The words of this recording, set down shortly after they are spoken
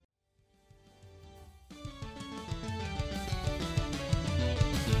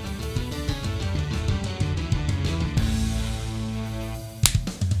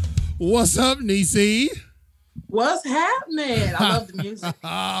What's up, Niecy? What's happening? I love the music.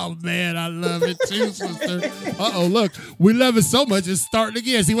 Oh, man, I love it too, sister. Uh-oh, look, we love it so much, it's starting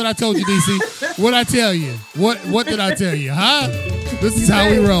again. See what I told you, DC? What'd I tell you? What did I tell you, huh? This is how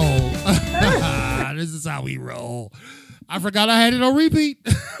we roll. This is how we roll. I forgot I had it on repeat.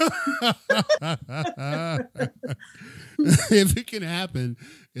 If it can happen,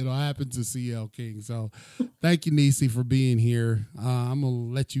 it'll happen to CL King. So thank you, Niecy, for being here. I'm going to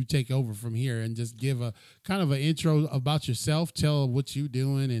let you take over from here and just give a kind of an intro about yourself. Tell what you're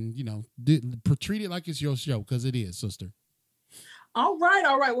doing and, treat it like it's your show because it is, sister. All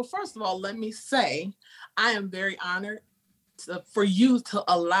right. Well, first of all, let me say I am very honored for you to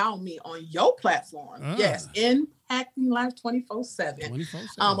allow me on your platform. Yes, Impacting Life 24/7.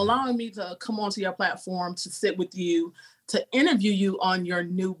 Allowing me to come onto your platform to sit with you, to interview you on your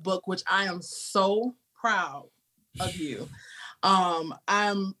new book, which I am so proud of you.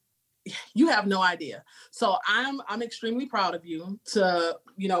 You have no idea. So I'm extremely proud of you to,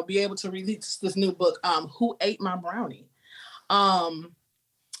 be able to release this new book, Who Ate My Brownie? But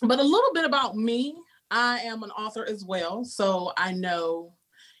a little bit about me. I am an author as well, so I know,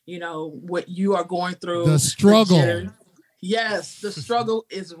 what you are going through. The struggle. Yes, the struggle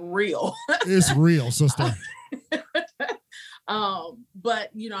is real. It's real, sister. But, I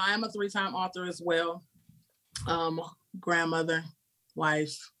am a 3-time author as well. Grandmother,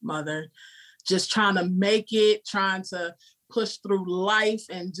 wife, mother, just trying to make it, trying to push through life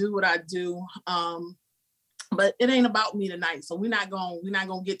and do what I do. But it ain't about me tonight. So we're not gonna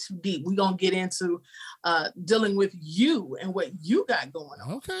get too deep. We're gonna get into dealing with you and what you got going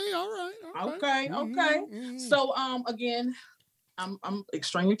on. Okay, all right. Okay. Mm-hmm. So again, I'm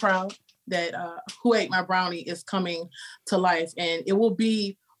extremely proud that Who Ate My Brownie is coming to life, and it will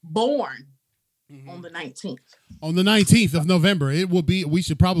be born on the 19th. On the 19th of November. It will be. We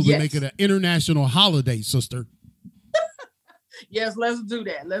should probably make it an international holiday, sister. Yes, let's do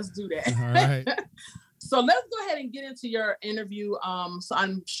that. All right. So let's go ahead and get into your interview. So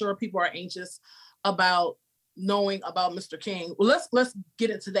I'm sure people are anxious about knowing about Mr. King. Well, let's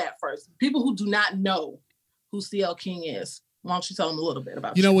get into that first. People who do not know who CL King is, why don't you tell them a little bit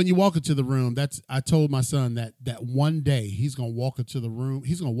about you? When you walk into the room, I told my son that one day he's going to walk into the room.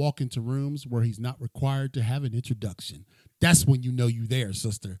 He's going to walk into rooms where he's not required to have an introduction. That's when you know you there,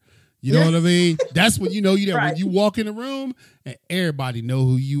 sister. You know what I mean? That's when you know you there. Right. When you walk in the room and everybody know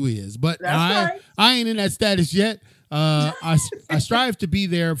who you is. But I ain't in that status yet. I strive to be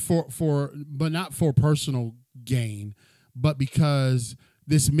there but not for personal gain, but because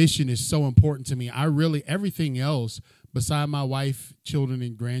this mission is so important to me. Everything else beside my wife, children,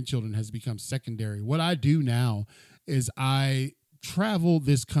 and grandchildren has become secondary. What I do now is I travel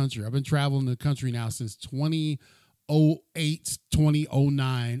this country. I've been traveling the country now since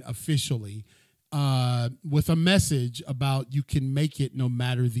 2009 officially, with a message about you can make it no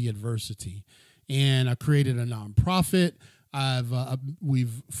matter the adversity. And I created a nonprofit.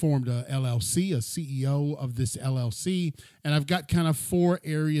 We've formed a LLC, a CEO of this LLC, and I've got kind of 4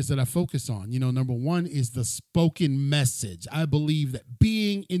 areas that I focus on. Number 1 is the spoken message. I believe that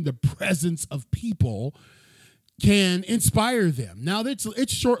being in the presence of people can inspire them. Now,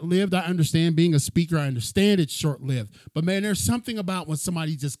 it's short-lived. I understand being a speaker. I understand it's short-lived. But, man, there's something about when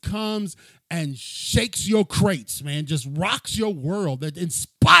somebody just comes and shakes your crates, man, just rocks your world, that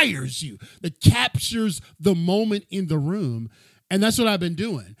inspires you, that captures the moment in the room. And that's what I've been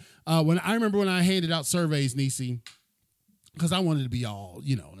doing. I remember when I handed out surveys, Niecy, because I wanted to be all,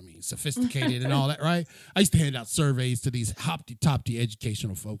 sophisticated and all that, right? I used to hand out surveys to these top-tier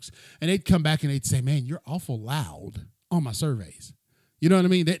educational folks, and they'd come back and they'd say, man, you're awful loud on my surveys. You know what I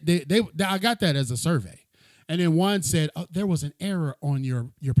mean? I got that as a survey. And then one said, there was an error on your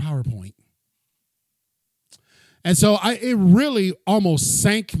PowerPoint. And so it really almost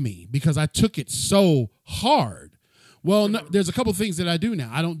sank me because I took it so hard. Well, no, there's a couple things that I do now.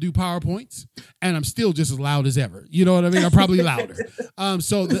 I don't do PowerPoints, and I'm still just as loud as ever. You know what I mean? I'm probably louder.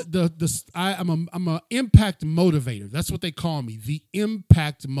 So I'm an impact motivator. That's what they call me, the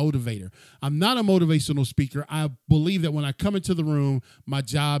impact motivator. I'm not a motivational speaker. I believe that when I come into the room, my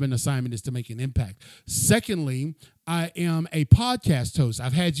job and assignment is to make an impact. Secondly, I am a podcast host.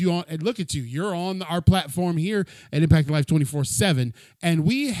 I've had you on, and look at you. You're on our platform here at Impact Life 24/7, and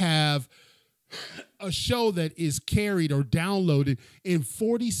we have a show that is carried or downloaded in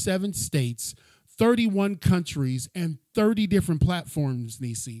 47 states, 31 countries, and 30 different platforms,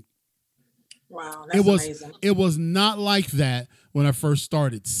 Niecy. Wow, that's amazing. It was not like that when I first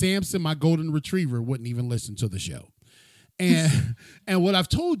started. Samson, my golden retriever, wouldn't even listen to the show. And what I've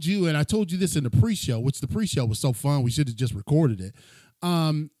told you, and I told you this in the pre-show, which the pre-show was so fun, we should have just recorded it.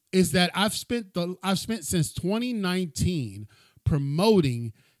 is that I've spent since 2019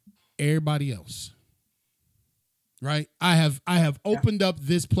 promoting everybody else. Right? I have opened up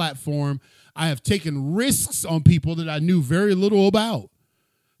this platform. I have taken risks on people that I knew very little about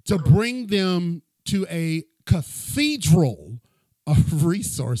to bring them to a cathedral of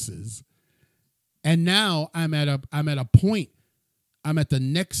resources. And now I'm at a point, I'm at the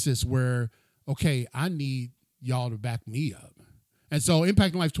nexus where, okay, I need y'all to back me up. And so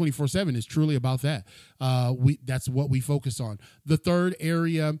Impacting Life 24/7 is truly about that. That's what we focus on. The third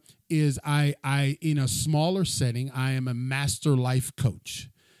area is I in a smaller setting, I am a master life coach.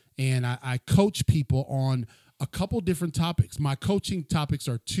 And I coach people on a couple different topics. My coaching topics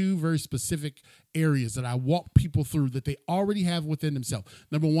are two very specific areas that I walk people through that they already have within themselves.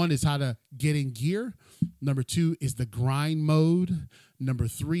 Number one is how to get in gear. Number two is the grind mode. Number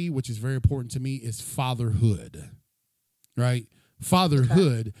three, which is very important to me, is fatherhood, right?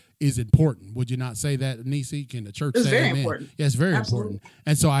 Fatherhood is important. Would you not say that, Nisi? Can the church say very amen? important. Yeah, it's very important.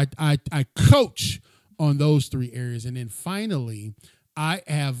 And so I coach on those three areas. And then finally, I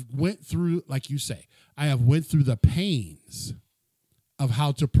have went through, like you say, I have went through the pains of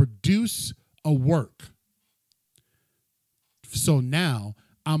how to produce a work. So now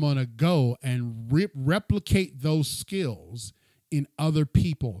I'm going to go and replicate those skills in other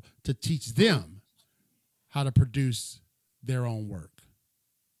people to teach them how to produce their own work.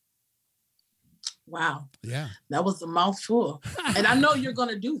 Wow. Yeah. That was a mouthful. And I know you're going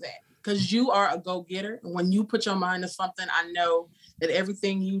to do that because you are a go-getter. And when you put your mind to something, I know that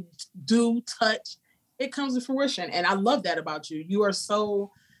everything you do, touch, it comes to fruition. And I love that about you. You are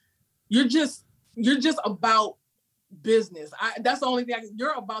you're just about business. That's the only thing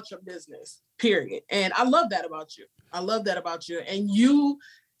you're about your business, period. And I love that about you. And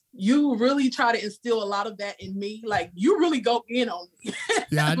you really try to instill a lot of that in me. Like, you really go in on me.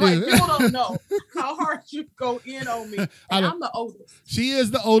 Yeah, I like, do. People don't know how hard you go in on me. And I'm the oldest. She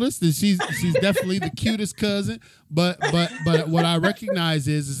is the oldest, and she's definitely the cutest cousin. But what I recognize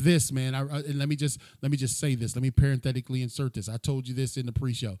is this, man. And let me just say this. Let me parenthetically insert this. I told you this in the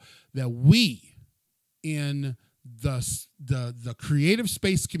pre-show that we in the creative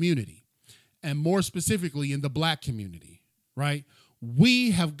space community, and more specifically in the Black community, right? We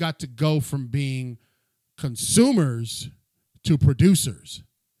have got to go from being consumers to producers.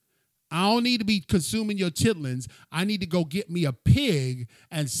 I don't need to be consuming your chitlins. I need to go get me a pig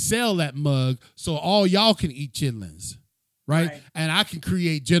and sell that mug so all y'all can eat chitlins, right? And I can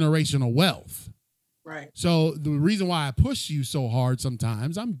create generational wealth. Right. So the reason why I push you so hard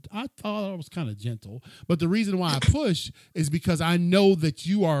sometimes, I thought I was kind of gentle, but the reason why I push is because I know that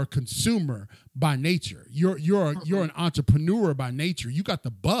you are a consumer by nature. You're an entrepreneur by nature. You got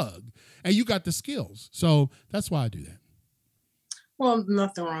the bug and you got the skills. So that's why I do that. Well,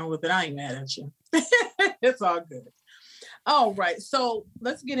 nothing wrong with it. I ain't mad at you. It's all good. All right. So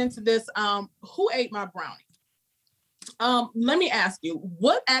let's get into this. Who ate my brownie? Let me ask you,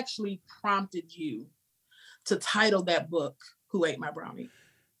 what actually prompted you to title that book, Who Ate My Brownie?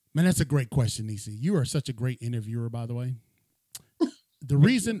 Man, that's a great question, Nisi. You are such a great interviewer, by the way. The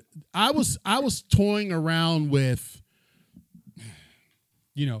reason I was toying around with,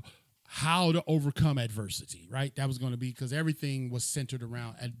 how to overcome adversity, right? That was going to be because everything was centered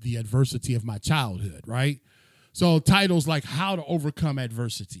around the adversity of my childhood, right? So titles like How to Overcome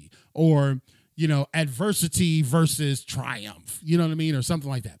Adversity, or adversity versus triumph, you know what I mean? Or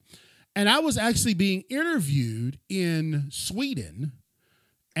something like that. And I was actually being interviewed in Sweden.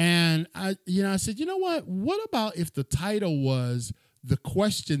 And I said, you know what? What about if the title was The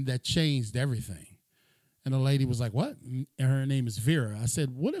Question That Changed Everything? And the lady was like, what? And her name is Vera. I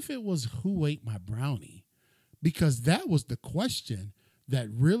said, what if it was Who Ate My Brownie? Because that was the question that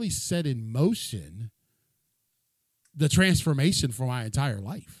really set in motion the transformation for my entire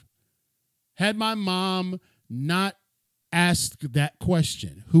life. Had my mom not asked that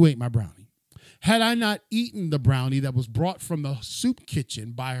question, who ate my brownie? Had I not eaten the brownie that was brought from the soup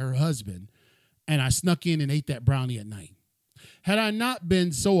kitchen by her husband, and I snuck in and ate that brownie at night? Had I not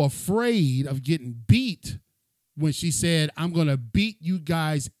been so afraid of getting beat when she said, I'm going to beat you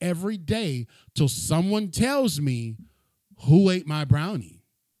guys every day till someone tells me who ate my brownie?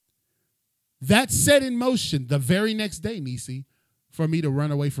 That set in motion the very next day, Nisi, for me to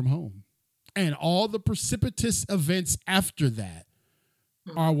run away from home. And all the precipitous events after that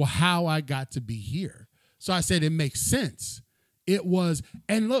are how I got to be here. So I said, it makes sense. It was,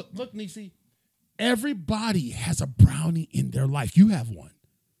 and look, Nisi, everybody has a brownie in their life. You have one,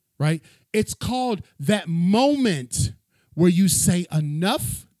 right? It's called that moment where you say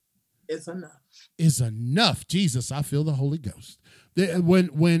enough. It's enough. is enough. Jesus, I feel the Holy Ghost.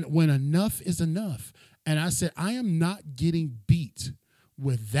 When enough is enough. And I said, I am not getting beat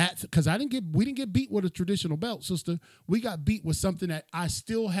with that, because we didn't get beat with a traditional belt, sister. We got beat with something that I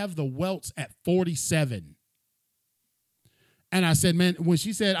still have the welts at 47. And I said, man, when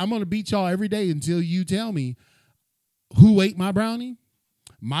she said, I'm going to beat y'all every day until you tell me who ate my brownie,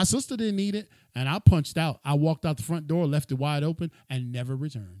 my sister didn't eat it, and I punched out. I walked out the front door, left it wide open, and never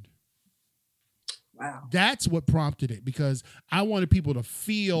returned. Wow. That's what prompted it, because I wanted people to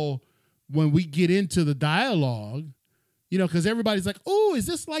feel when we get into the dialogue, you know, because everybody's like, oh, is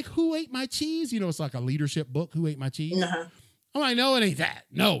this like Who Ate My Cheese? You know, it's like a leadership book, Who Ate My Cheese? Uh-huh. I'm like, no, it ain't that.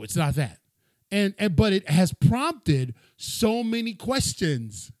 No, it's not that. But it has prompted so many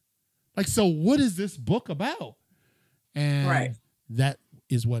questions. Like, so what is this book about? And that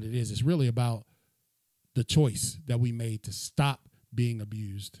is what it is. It's really about the choice that we made to stop being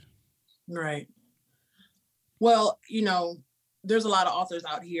abused. Right. Well, you know, there's a lot of authors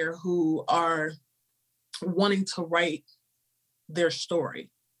out here who are wanting to write their story,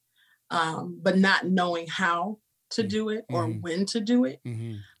 but not knowing how to do it or when to do it,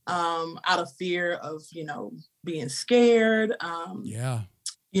 out of fear of, you know, being scared.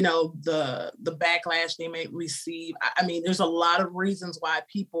 You know, the backlash they may receive. I mean, there's a lot of reasons why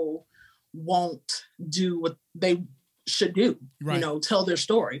people won't do what they should do, you know, tell their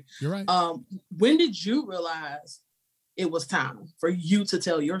story. You're right. When did you realize it was time for you to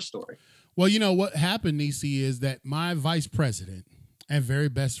tell your story? Well, you know, what happened, Nisi, is that my vice president and very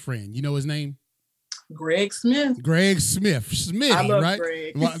best friend, you know his name? Greg Smith. Greg Smith. Smitty, I love right?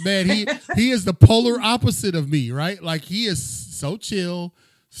 Greg. Well, man, he is the polar opposite of me, right? Like, he is so chill,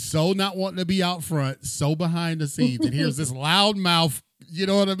 so not wanting to be out front, so behind the scenes. And here's this loudmouth, you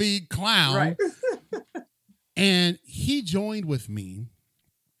know what I mean, clown. Right. And he joined with me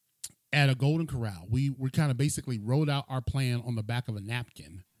at a Golden Corral. We kind of basically wrote out our plan on the back of a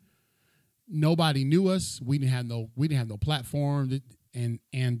napkin. Nobody knew us. We didn't have no platform, and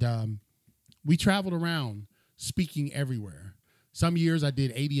we traveled around speaking everywhere. Some years I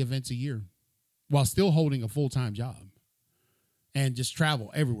did 80 events a year while still holding a full-time job, and just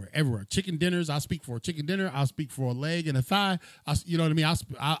travel everywhere. Chicken dinners. I'll speak for a chicken dinner. I'll speak for a leg and a thigh. You know what I mean?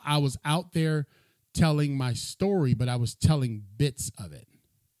 I was out there telling my story, but I was telling bits of it.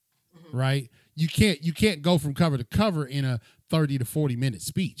 Right? You can't go from cover to cover in a 30 to 40 minute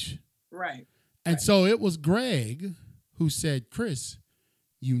speech. Right. And so it was Greg who said, Chris,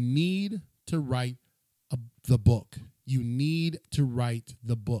 you need to write the book. You need to write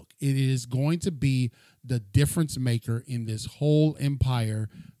the book. It is going to be the difference maker in this whole empire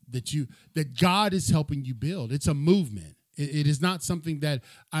that God is helping you build. It's a movement. It is not something that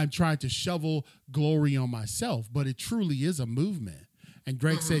I'm trying to shovel glory on myself, but it truly is a movement. And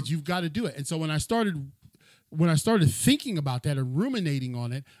Greg said, you've got to do it. And so when I started thinking about that and ruminating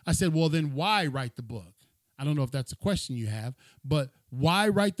on it, I said, well, then why write the book? I don't know if that's a question you have, but why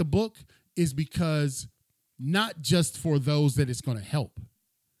write the book is because not just for those that it's going to help,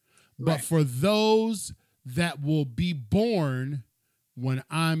 but for those that will be born when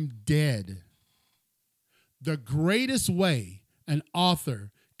I'm dead. The greatest way an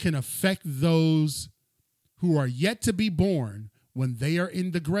author can affect those who are yet to be born when they are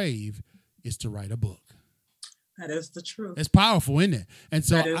in the grave is to write a book. That is the truth. It's powerful, isn't it? And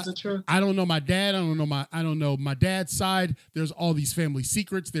so that is the truth. I don't know my dad. I don't know my dad's side. There's all these family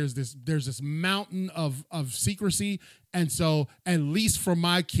secrets. There's this mountain of secrecy. And so at least for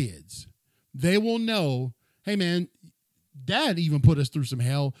my kids, they will know, hey man, dad even put us through some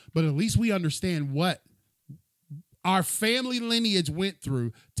hell, but at least we understand what our family lineage went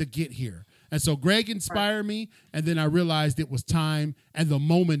through to get here. And so Greg inspired me, and then I realized it was time, and the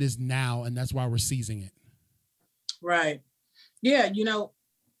moment is now, and that's why we're seizing it. Right. Yeah, you know,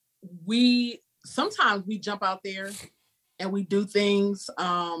 sometimes we jump out there and we do things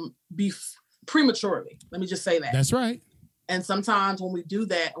prematurely. Let me just say that. That's right. And sometimes when we do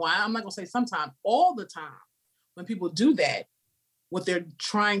that, well, I'm not going to say sometimes, all the time, when people do that, what they're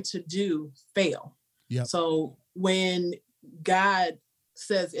trying to do fail. Yep. So when God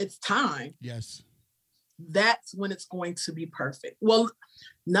says it's time, yes, that's when it's going to be perfect. Well,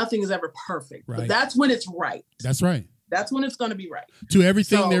 nothing is ever perfect, right, but that's when it's right. That's right. That's when it's going to be right. To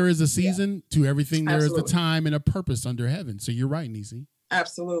everything there is a season. Yeah. To everything there Absolutely. is a time and a purpose under heaven. So you're right, Nisi.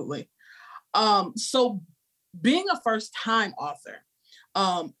 Absolutely. So being a first-time author,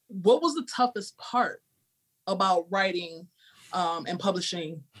 what was the toughest part about writing and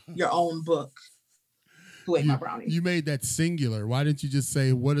publishing your own book, who ate my brownie. You made that singular. Why didn't you just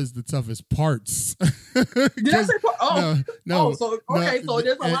say, what is the toughest parts? Did I say part? Oh, no. So there's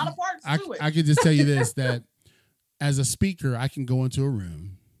a lot of parts to it. I can just tell you this, that as a speaker, I can go into a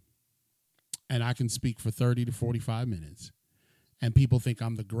room and I can speak for 30 to 45 minutes and people think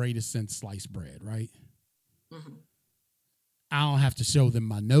I'm the greatest since sliced bread, right? Mm-hmm. I don't have to show them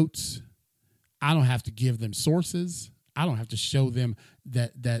my notes. I don't have to give them sources. I don't have to show them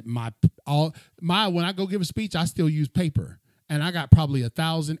that when I go give a speech, I still use paper. And I got probably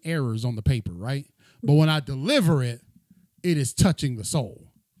 1,000 errors on the paper, right? But when I deliver it, it is touching the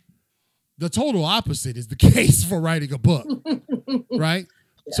soul. The total opposite is the case for writing a book, right?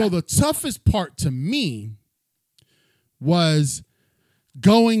 Yeah. So the toughest part to me was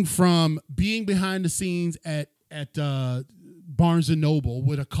going from being behind the scenes at Barnes & Noble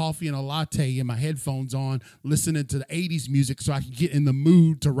with a coffee and a latte and my headphones on, listening to the 80s music so I can get in the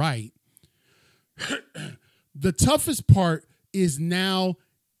mood to write. The toughest part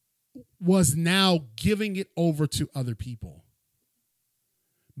was now giving it over to other people.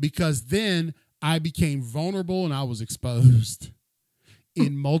 Because then I became vulnerable and I was exposed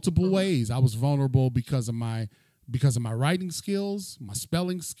in multiple ways. I was vulnerable because of my writing skills, my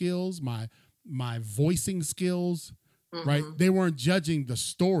spelling skills, my voicing skills. Mm-hmm. Right? They weren't judging the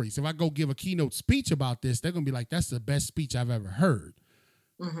stories. If I go give a keynote speech about this, they're going to be like, that's the best speech I've ever heard.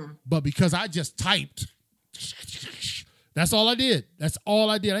 Mm-hmm. But because I just typed, that's all I did. That's all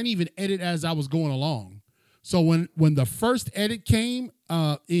I did. I didn't even edit as I was going along. So when the first edit came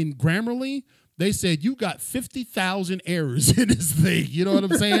in Grammarly, they said, you got 50,000 errors in this thing. You know what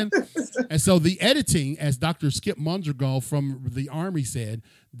I'm saying? And so the editing, as Dr. Skip Mundergaal from the Army said,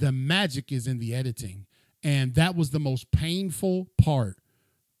 the magic is in the editing. And that was the most painful part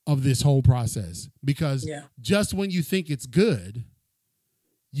of this whole process. Because just when you think it's good,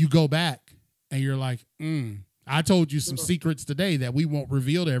 you go back and you're like, I told you some secrets today that we won't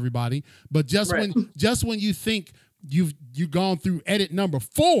reveal to everybody. But just when you think you've gone through edit number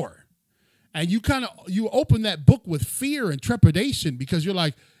 4, and you open that book with fear and trepidation because you're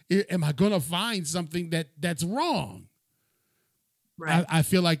like, am I going to find something that's wrong? Right. I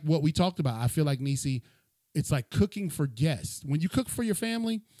feel like what we talked about. I feel like, Nisi, it's like cooking for guests. When you cook for your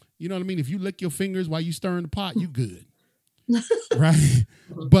family, you know what I mean? If you lick your fingers while you stir in the pot, you good. Right?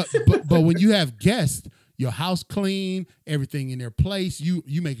 But when you have guests, your house clean, everything in their place, you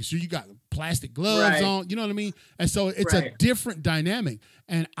making sure you got plastic gloves on, you know what I mean? And so it's a different dynamic.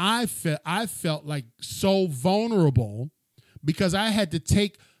 And I felt like so vulnerable because I had to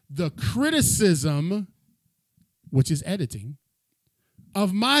take the criticism, which is editing,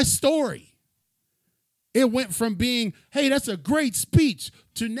 of my story. It went from being, hey, that's a great speech,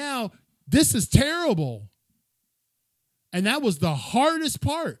 to now, this is terrible. And that was the hardest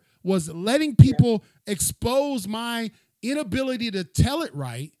part, was letting people expose my inability to tell it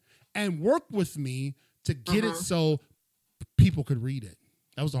right and work with me to get it so people could read it.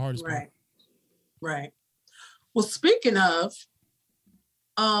 That was the hardest part. Right. Well, speaking of,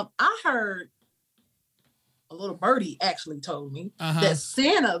 I heard a little birdie actually told me that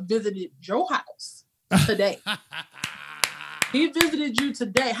Santa visited your house today. He visited you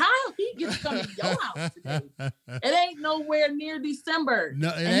today. How he get to come to your house today? It ain't nowhere near December. No,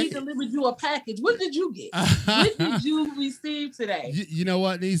 and he delivered you a package. What did you get? What did you receive today? You know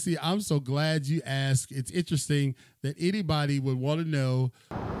what, Nisi? I'm so glad you asked. It's interesting that anybody would want to know.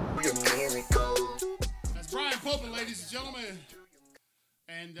 That's Brian Popin, ladies and gentlemen.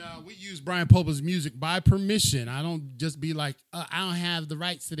 And we use Brian Popin's music by permission. I don't just be like, I don't have the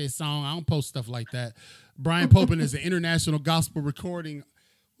rights to this song. I don't post stuff like that. Brian Popin is an international gospel recording.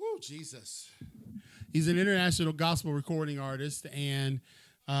 Woo, Jesus. He's an international gospel recording artist. And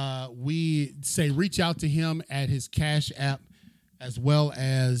we say reach out to him at his Cash App as well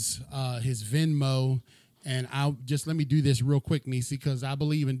as his Venmo. And let me do this real quick, Nisi, because I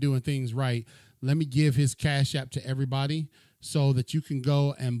believe in doing things right. Let me give his Cash App to everybody so that you can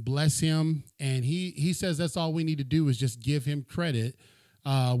go and bless him. And he says that's all we need to do is just give him credit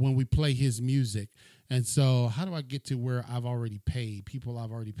when we play his music. And so how do I get to where I've already paid, people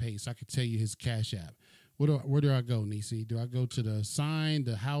I've already paid, so I could tell you his Cash App? Where do I go, Nisi? Do I go to the sign,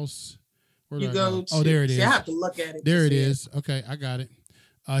 the house? Where do I go? Oh, there it is. You have to look at it. There it is. Okay, I got it.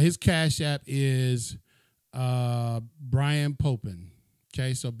 His Cash App is Brian Popin.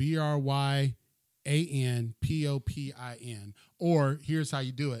 Okay, so BRYANPOPIN. Or here's how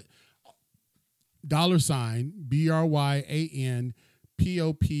you do it. $BRYANPOPIN.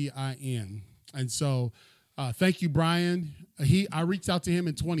 And so thank you, Brian. I reached out to him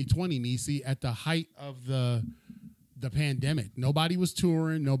in 2020, Nisi, at the height of the pandemic. Nobody was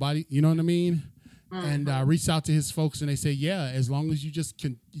touring. Nobody, you know what I mean? And I reached out to his folks, and they say, yeah, as long as you just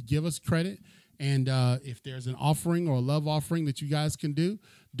can give us credit, and if there's an offering or a love offering that you guys can do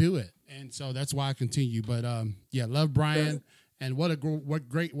it. And so that's why I continue. But yeah, love Brian. And what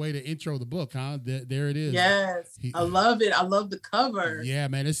great way to intro the book, huh? There it is. Yes, I love it. I love the cover. Yeah,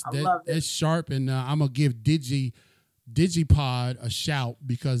 man, it's sharp. And I'm gonna give Digipod a shout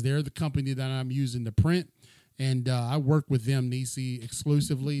because they're the company that I'm using to print. And I work with them, Nisi,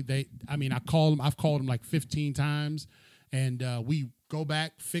 exclusively. I've called them like 15 times, and we go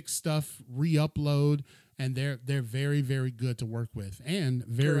back, fix stuff, re-upload, and they're very, very good to work with, and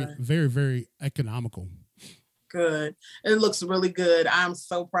very, very, very economical. Good. It looks really good. I'm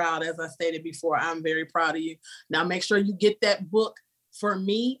so proud. As I stated before, I'm very proud of you. Now make sure you get that book for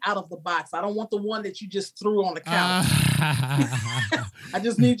me out of the box. I don't want the one that you just threw on the couch. I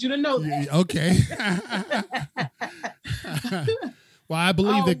just need you to know that. Okay. Well, I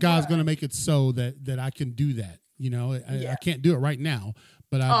believe that God's going to make it so that I can do that. I can't do it right now,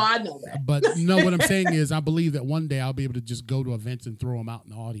 but I know that. But what I'm saying is I believe that one day I'll be able to just go to events and throw them out in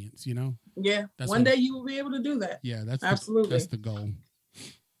the audience, Yeah. One day you will be able to do that. Yeah, that's absolutely. That's the goal.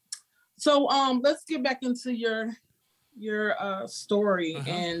 So let's get back into your story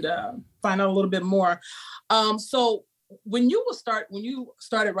and find out a little bit more. So when you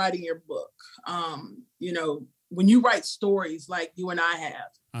started writing your book, when you write stories like you and I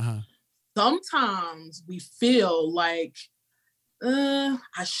have, sometimes we feel like I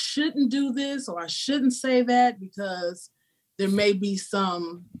shouldn't do this or I shouldn't say that because there may be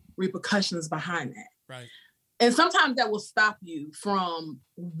some repercussions behind that. Right. And sometimes that will stop you from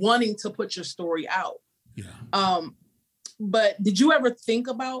wanting to put your story out. Yeah. But did you ever think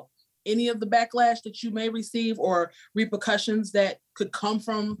about any of the backlash that you may receive or repercussions that could come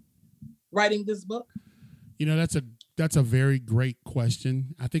from writing this book? That's a very great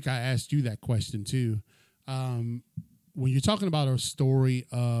question. I think I asked you that question too. When you're talking about a story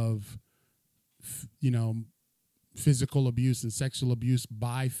of, physical abuse and sexual abuse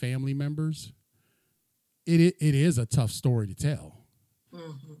by family members, it is a tough story to tell.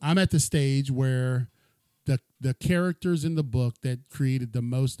 Mm-hmm. I'm at the stage where the characters in the book that created the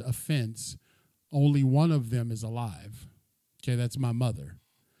most offense, only one of them is alive. Okay, that's my mother.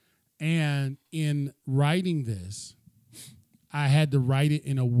 And in writing this, I had to write it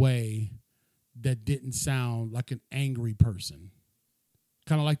in a way that didn't sound like an angry person.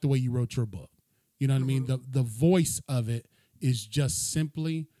 Kind of like the way you wrote your book. You know what I mean? The voice of it is just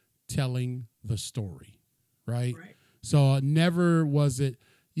simply telling the story, right? So never was it,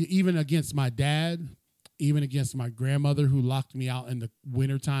 even against my dad, even against my grandmother who locked me out in the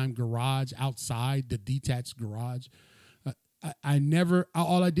wintertime garage outside, the detached garage.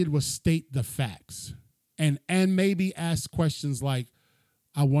 All I did was state the facts and maybe ask questions like,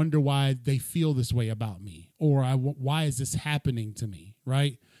 I wonder why they feel this way about me, or why is this happening to me,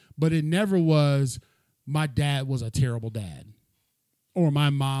 right? But it never was my dad was a terrible dad or my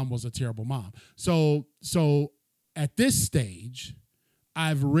mom was a terrible mom. So at this stage,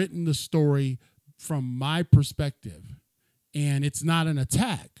 I've written the story from my perspective, and it's not an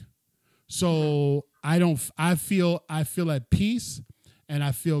attack. So I feel at peace, and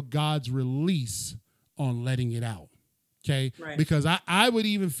I feel God's release on letting it out. Okay. Right. Because I would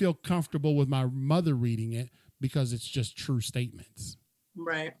even feel comfortable with my mother reading it because it's just true statements.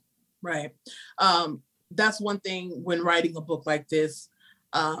 Right. That's one thing when writing a book like this,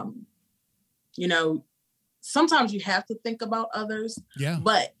 sometimes you have to think about others. Yeah.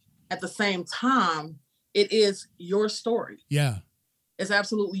 But at the same time, it is your story. Yeah. It's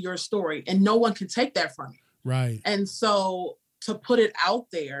absolutely your story, and no one can take that from you. Right. And so to put it out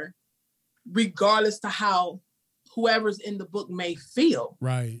there, regardless to how whoever's in the book may feel,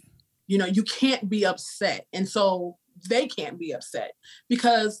 right? You can't be upset, and so they can't be upset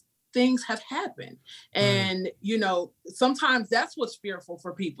because things have happened. And sometimes that's what's fearful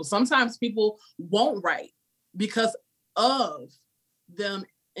for people. Sometimes people won't write because of them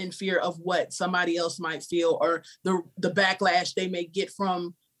in fear of what somebody else might feel or the backlash they may get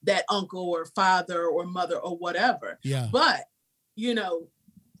from that uncle or father or mother or whatever. Yeah. But,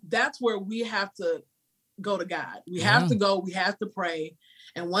 that's where we have to go to God. We have to pray.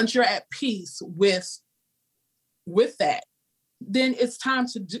 And once you're at peace with that, then it's time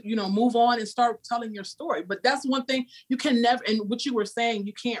to, move on and start telling your story. But that's one thing you can never, and what you were saying,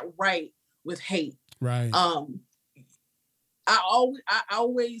 you can't write with hate. Right. I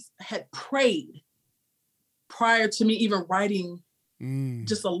always had prayed prior to me even writing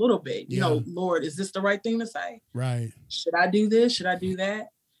just a little bit, Lord, is this the right thing to say? Right. Should I do this? Should I do that?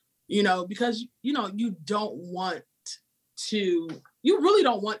 Because, you don't want to you really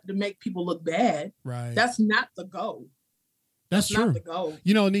don't want to make people look bad. Right. That's not the goal. That's true. Not the goal.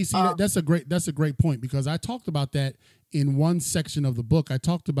 You know, Nisi, that's a great point, because I talked about that in one section of the book. I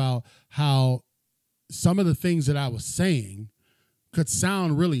talked about how some of the things that I was saying could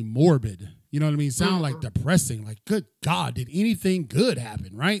sound really morbid. You know what I mean? Sound like depressing. Like, good God, did anything good happen?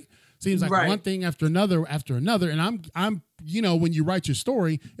 Right? Seems like one thing after another. And I'm, you know, when you write your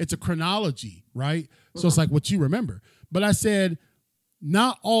story, it's a chronology, right? So it's like what you remember. But I said,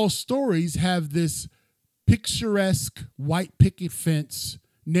 not all stories have this picturesque white picket fence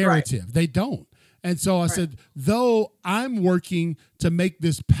narrative. Right. They don't. And so I said, though I'm working to make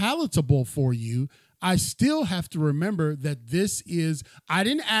this palatable for you, I still have to remember that I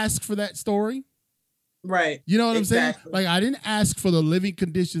didn't ask for that story. Right. You know what I'm saying? Like, I didn't ask for the living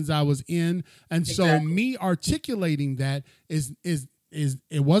conditions I was in. And so me articulating that is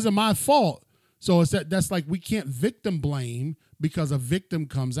it wasn't my fault. So it's that's like, we can't victim blame because a victim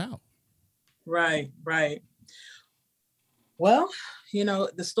comes out. Right. Well, you know,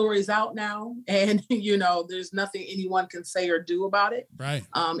 the story's out now, and, you know, there's nothing anyone can say or do about it. Right.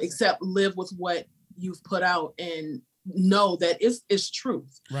 Except live with what you've put out and know that it's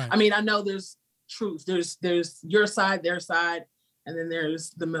truth. Right. I mean, I know there's truth. There's your side, their side, and then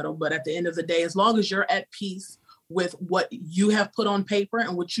there's the middle. But at the end of the day, as long as you're at peace with what you have put on paper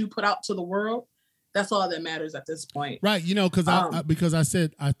and what you put out to the world, that's all that matters at this point. Right. You know, because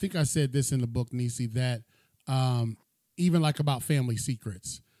I think I said this in the book, Nisi, that even like about family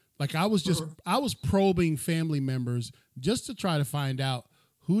secrets, like I was probing family members just to try to find out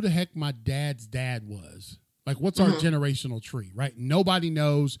who the heck my dad's dad was. Like, what's our generational tree, right? Nobody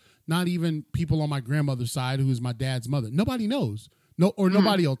knows, not even people on my grandmother's side, who is my dad's mother. Nobody knows.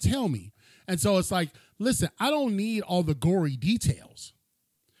 Nobody will tell me. And so it's like, listen, I don't need all the gory details.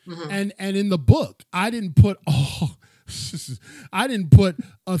 And in the book, I didn't put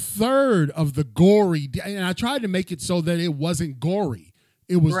a third of the gory, and I tried to make it so that it wasn't gory.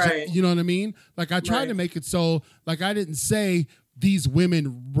 It was, you know what I mean? Like, I tried to make it so, like, I didn't say these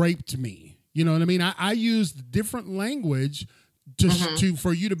women raped me. You know what I mean? I used different language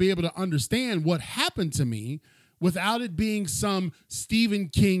for you to be able to understand what happened to me without it being some Stephen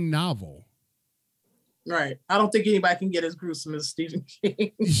King novel. Right. I don't think anybody can get as gruesome as Stephen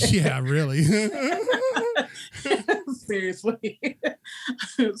King. Yeah, really. Seriously.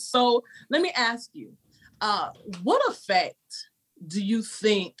 So let me ask you, what effect do you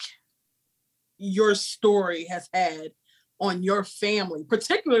think your story has had on your family,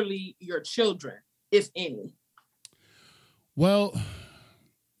 particularly your children, if any? Well,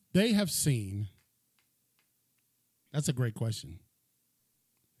 they have seen. That's a great question.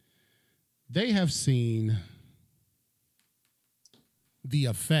 They have seen the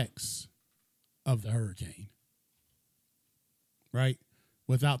effects of the hurricane, right?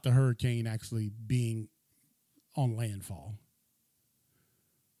 Without the hurricane actually being on landfall.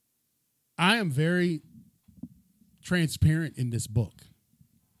 I am very transparent in this book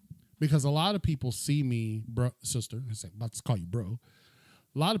because a lot of people see me, bro, sister, I'm about to call you bro.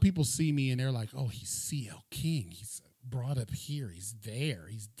 A lot of people see me and they're like, oh, he's C.L. King. He's brought up here. He's there.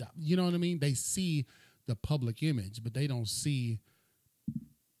 You know what I mean? They see the public image, but they don't see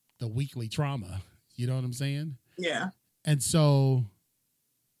the weekly trauma. You know what I'm saying? Yeah. And so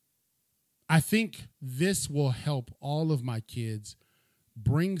I think this will help all of my kids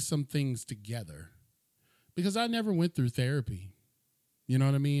bring some things together because I never went through therapy. You know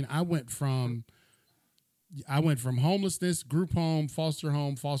what I mean? I went from homelessness, group home, foster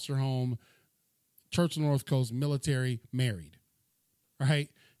home, Church of the North Coast, military, married, right?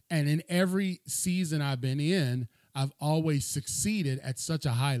 And in every season I've been in, I've always succeeded at such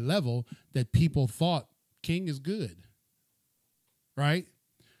a high level that people thought King is good, right?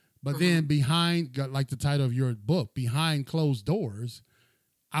 But then behind, like the title of your book, behind closed doors,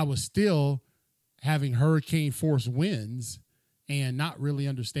 I was still having hurricane force winds and not really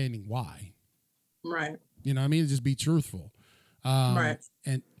understanding why. Right. You know what I mean? Just be truthful. Right.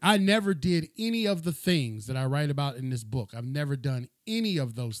 And I never did any of the things that I write about in this book. I've never done any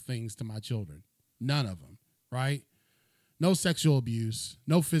of those things to my children. None of them, right? No sexual abuse,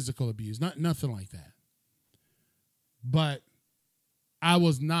 no physical abuse, nothing like that. But I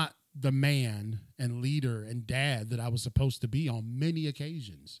was not the man and leader and dad that I was supposed to be on many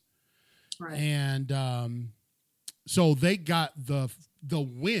occasions. Right. And so they got the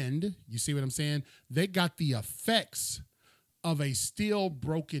wind, you see what I'm saying? They got the effects of a still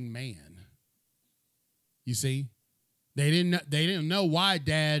broken man. You see? They didn't know why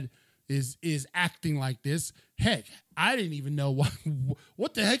dad is acting like this. Heck, I didn't even know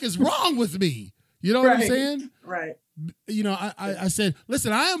what the heck is wrong with me. You know what I'm saying? Right. I said,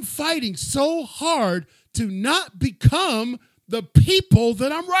 listen, I am fighting so hard to not become the people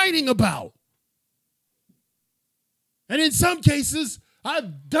that I'm writing about. And in some cases,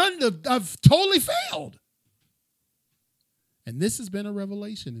 I've totally failed. And this has been a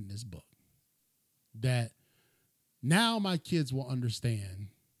revelation in this book, that now my kids will understand.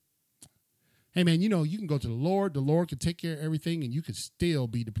 Hey, man, you can go to the Lord can take care of everything, and you can still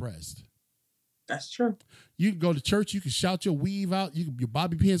be depressed. That's true. You can go to church, you can shout your weave out, your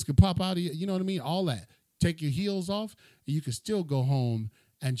bobby pins can pop out of you, you know what I mean? All that. Take your heels off, and you can still go home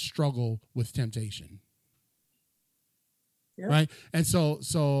and struggle with temptation. Yeah. Right? And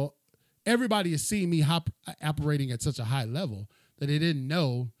so everybody is seeing me operating at such a high level that they didn't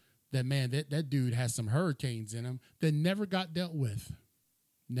know that, man, that dude has some hurricanes in him that never got dealt with.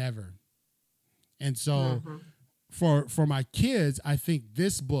 Never. And so for my kids, I think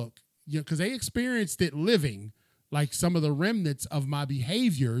this book, because they experienced it living, like some of the remnants of my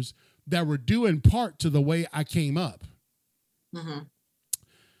behaviors that were due in part to the way I came up. Mm-hmm.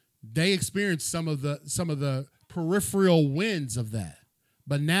 They experienced some of the peripheral wins of that.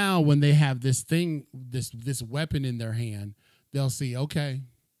 But now when they have this thing, this weapon in their hand, they'll see, okay,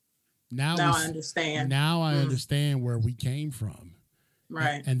 now I understand. Now I understand where we came from.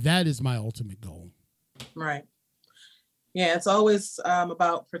 Right. And that is my ultimate goal. Right. Yeah, it's always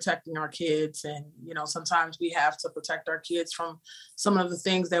about protecting our kids. And, sometimes we have to protect our kids from some of the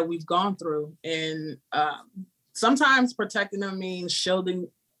things that we've gone through. And sometimes protecting them means shielding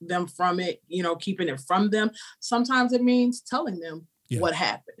them from it, keeping it from them. Sometimes it means telling them what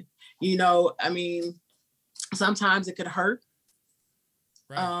happened. Sometimes it could hurt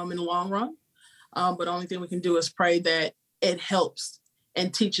in the long run. But the only thing we can do is pray that it helps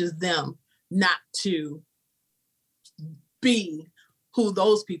and teaches them not to be who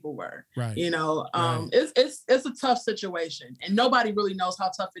those people were. Right. It's a tough situation, and nobody really knows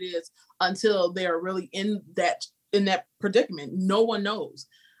how tough it is until they're really in that predicament. No one knows.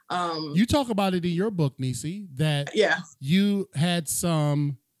 You talk about it in your book, Nisi, that you had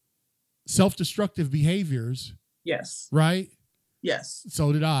some self-destructive behaviors. Yes. Right? Yes.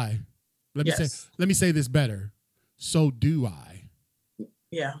 So did I. Let me say this better. So do I.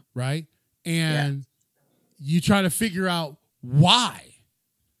 Yeah. Right? And you try to figure out why.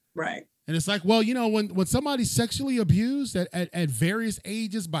 Right. And it's like, well, when somebody's sexually abused at various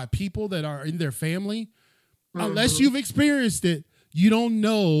ages by people that are in their family, unless you've experienced it, you don't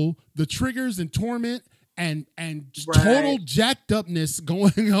know the triggers and torment and total jacked upness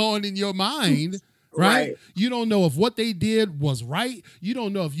going on in your mind. Right? You don't know if what they did was right. You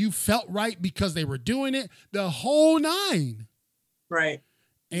don't know if you felt right because they were doing it. The whole nine. Right.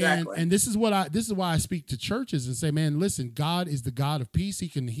 And this is why I speak to churches and say, man, listen, God is the God of peace. He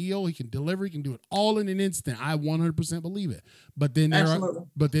can heal, he can deliver, he can do it all in an instant. I 100% believe it. But then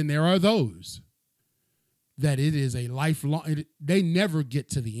there are those that it is a lifelong. They never get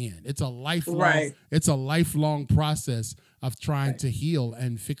to the end. It's a lifelong. Right. It's a lifelong process of trying to heal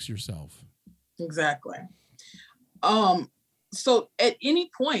and fix yourself. Exactly. So at any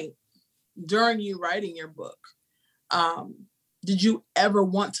point during you writing your book, did you ever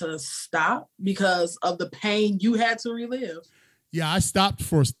want to stop because of the pain you had to relive? Yeah, I stopped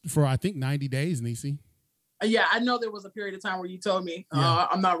for I think 90 days, Nisi. Yeah, I know there was a period of time where you told me,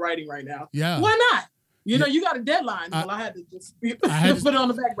 I'm not writing right now. Yeah. Why not? You got a deadline. Well, I had to just put it on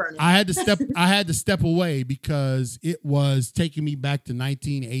the back burner. I had to step away because it was taking me back to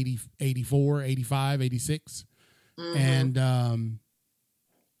 1980, 84, 85, 86. Mm-hmm. And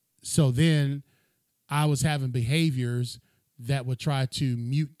so then I was having behaviors that would try to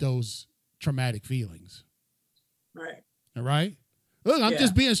mute those traumatic feelings. Right. All right. Look, I'm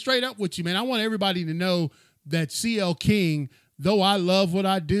just being straight up with you, man. I want everybody to know that CL King, though I love what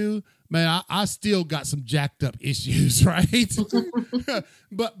I do, man, I still got some jacked up issues, right?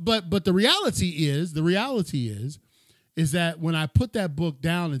 but the reality is that when I put that book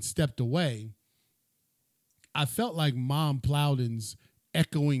down and stepped away, I felt like Mom Plowden's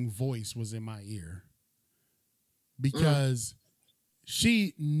echoing voice was in my ear. Because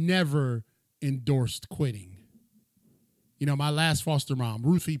she never endorsed quitting. My last foster mom,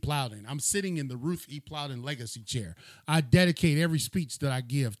 Ruth E. Plowden. I'm sitting in the Ruth E. Plowden legacy chair. I dedicate every speech that I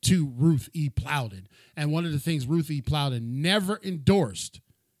give to Ruth E. Plowden. And one of the things Ruth E. Plowden never endorsed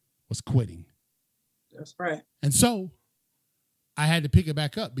was quitting. That's right. And so I had to pick it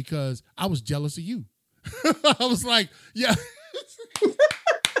back up because I was jealous of you. I was like, yeah.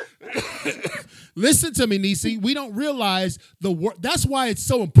 Listen to me, Nisi. We don't realize the work. That's why it's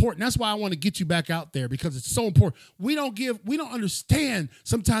so important. That's why I want to get you back out there, because it's so important. We don't understand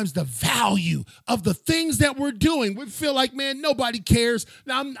sometimes the value of the things that we're doing. We feel like, man, nobody cares.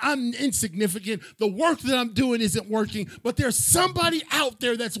 I'm insignificant. The work that I'm doing isn't working, but there's somebody out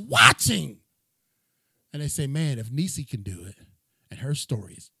there that's watching. And they say, man, if Nisi can do it, and her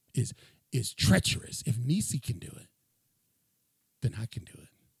story is treacherous, if Nisi can do it, then I can do it.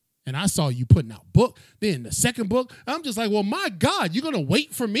 And I saw you putting out book. Then the second book, I'm just like, well, my God, you're going to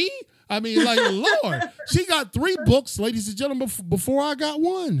wait for me? I mean, like, Lord, she got 3 books, ladies and gentlemen, before I got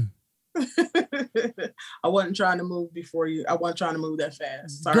one. I wasn't trying to move before you. I wasn't trying to move that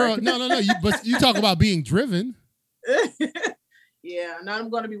fast. Sorry. Girl, no. But you talk about being driven. Yeah, now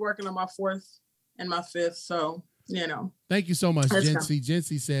I'm going to be working on my 4th and my 5th. So, Thank you so much, Jency.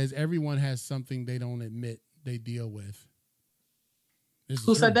 Jency says everyone has something they don't admit they deal with.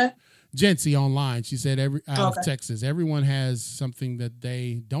 Who said that? Jency online. She said out of Texas, everyone has something that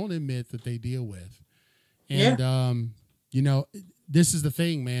they don't admit that they deal with. And, this is the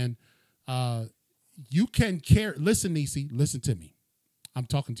thing, man. You can care. Listen, Nisi, listen to me. I'm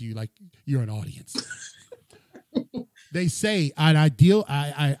talking to you like you're an audience. They say, and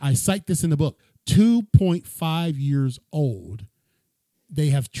I cite this in the book, 2.5 years old, they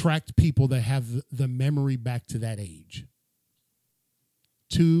have tracked people that have the memory back to that age.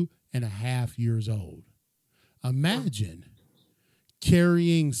 2.5 years old. Imagine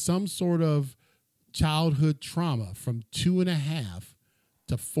carrying some sort of childhood trauma from 2.5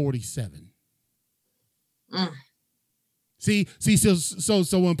 to 47. See,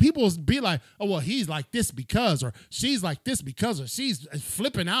 so when people be like, oh, well, he's like this because, or she's like this because, or she's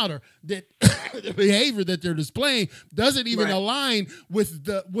flipping out, or that the behavior that they're displaying doesn't even align with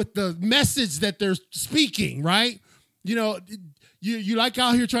the message that they're speaking, right? You like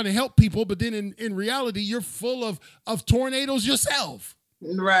out here trying to help people, but then in reality, you're full of tornadoes yourself.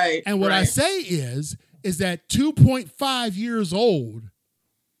 Right. And what I say is that 2.5 years old,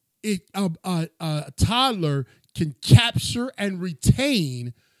 a toddler can capture and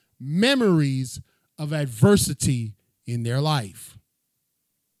retain memories of adversity in their life.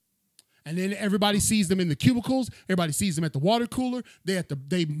 And then everybody sees them in the cubicles. Everybody sees them at the water cooler. They're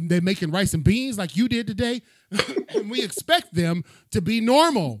making rice and beans like you did today. And we expect them to be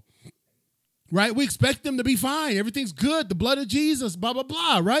normal, right? We expect them to be fine. Everything's good. The blood of Jesus, blah, blah,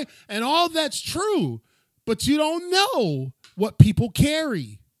 blah, right? And all that's true. But you don't know what people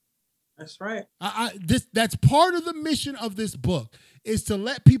carry. That's right. That's part of the mission of this book, is to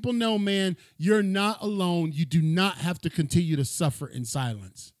let people know, man, you're not alone. You do not have to continue to suffer in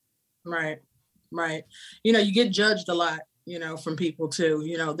silence. Right. You get judged a lot, from people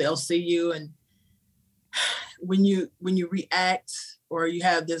too. They'll see you, and when you react or you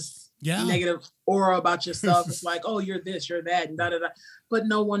have this negative aura about yourself, it's like, oh, you're this, you're that, and da da da. But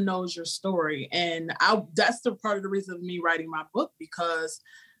no one knows your story, and that's the part of the reason of me writing my book, because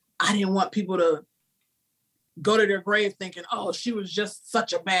I didn't want people to go to their grave thinking, oh, she was just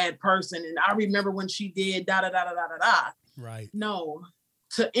such a bad person, and I remember when she did da da da da da da da. Right. No.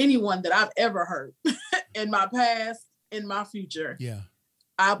 To anyone that I've ever hurt in my past, in my future. Yeah.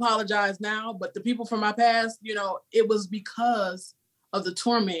 I apologize now, but the people from my past, it was because of the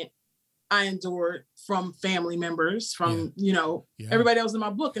torment I endured from family members, from, everybody else in my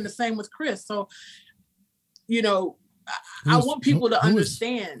book, and the same with Chris. So, I want people to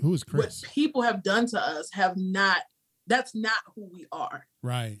understand who is Chris? What people have done to us that's not who we are.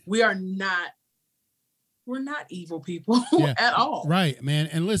 Right. We're not evil people at all. Right, man.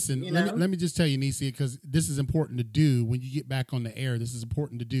 And listen, let me just tell you, Nisi, because this is important to do when you get back on the air. This is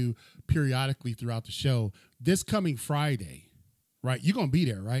important to do periodically throughout the show. This coming Friday, right? You're going to be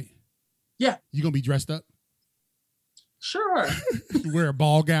there, right? Yeah. You going to be dressed up? Sure. Wear a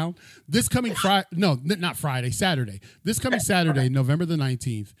ball gown. This coming Friday, no, not Friday, Saturday. This coming Saturday, November the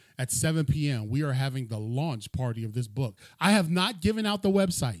 19th at 7 p.m., we are having the launch party of this book. I have not given out the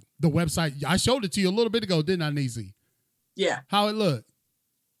website. I showed it to you a little bit ago, didn't I, Nisi? Yeah. How it look?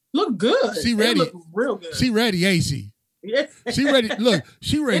 Look good. She ready. It look real good. She ready, ain't she? Yeah. She ready. Look,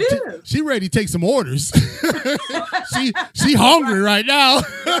 she ready. She ready to take some orders. she hungry right now.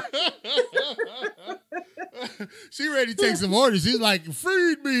 She ready to take some orders. She's like,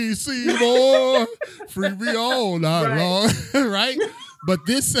 feed me, Seymour. Feed me all night long. Right? But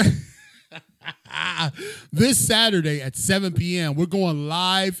this Saturday at 7 p.m., we're going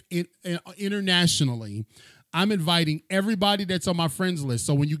live internationally. I'm inviting everybody that's on my friends list.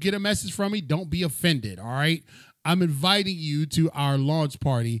 So when you get a message from me, don't be offended, all right? I'm inviting you to our launch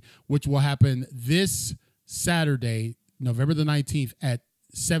party, which will happen this Saturday, November the 19th at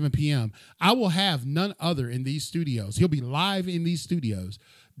 7 p.m., I will have none other in these studios. He'll be live in these studios.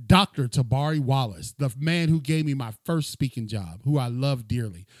 Dr. Tabari Wallace, the man who gave me my first speaking job, who I love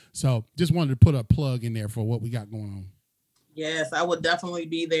dearly. So just wanted to put a plug in there for what we got going on. Yes, I would definitely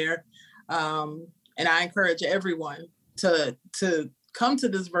be there. And I encourage everyone to come to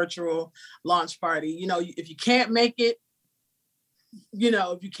this virtual launch party. You know, if you can't make it, you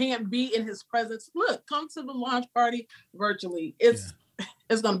know, if you can't be in his presence, look, come to the launch party virtually. It's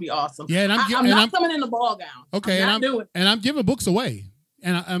going to be awesome. Yeah, and I'm not coming in the ball gown. Okay, I'm giving books away,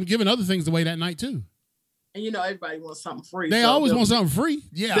 and I'm giving other things away that night too. And you know, everybody wants something free. They always want something free.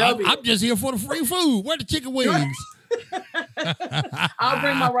 Yeah, I'm just here for the free food. Where the chicken wings? I'll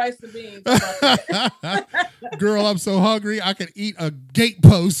bring my rice and beans. Girl, I'm so hungry. I could eat a gate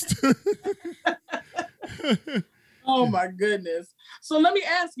post. Oh my goodness. So let me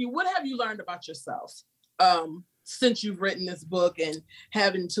ask you, what have you learned about yourself since you've written this book and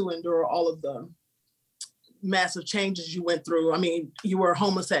having to endure all of the massive changes you went through? I mean, you were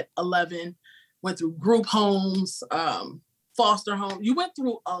homeless at 11, went through group homes, foster home. You went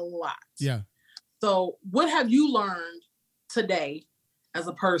through a lot. Yeah. So what have you learned today as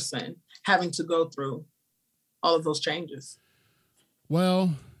a person having to go through all of those changes?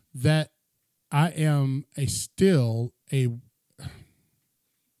 Well, that I am still a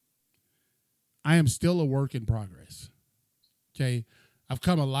work in progress. Okay. I've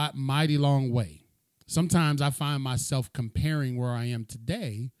come a mighty long way. Sometimes I find myself comparing where I am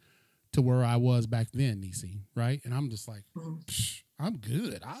today to where I was back then, Nisi, right? And I'm just like, I'm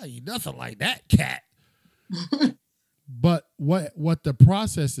good. I eat nothing like that cat. But what the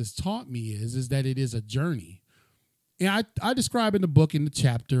process has taught me is that it is a journey. And I describe in the book, in the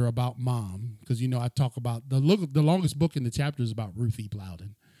chapter about mom, because, you know, I talk about the longest book in the chapter is about Ruth E.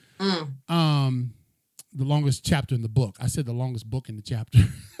 Plowden. The longest chapter in the book. I said the longest book in the chapter.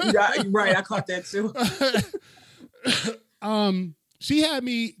 Right. I caught that too. She had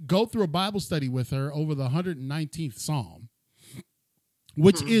me go through a Bible study with her over the 119th Psalm,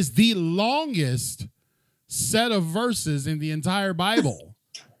 which is the longest set of verses in the entire Bible,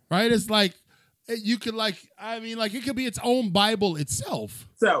 right? It's like, you could it could be its own Bible itself.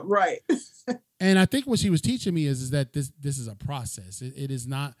 So, right. And I think what she was teaching me is that this is a process. It's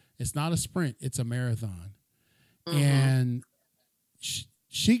not a sprint. It's a marathon. And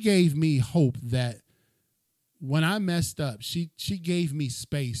she gave me hope that when I messed up, she gave me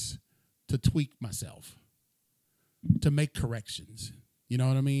space to tweak myself, to make corrections. You know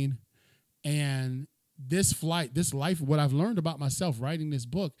what I mean? And this life, what I've learned about myself writing this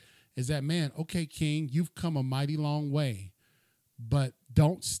book is that, man, okay, King, you've come a mighty long way, but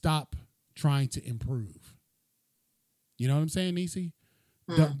don't stop trying to improve. You know what I'm saying, Nisi?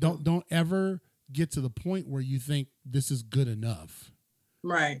 Don't ever get to the point where you think this is good enough.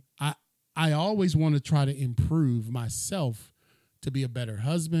 Right. I always want to try to improve myself to be a better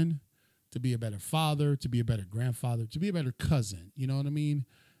husband, to be a better father, to be a better grandfather, to be a better cousin. You know what I mean?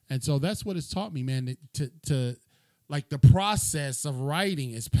 And so that's what it's taught me, man, to like the process of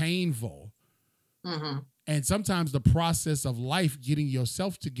writing is painful. And sometimes the process of life, getting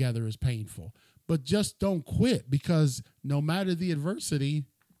yourself together, is painful. But just don't quit, because no matter the adversity,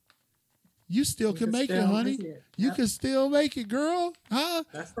 you still can make it, honey. You can still make it, girl. Huh?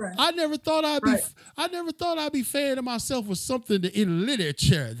 That's right. I never thought I'd be fan of myself with something in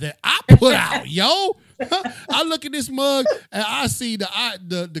literature that I put out, yo. I look at this mug and I see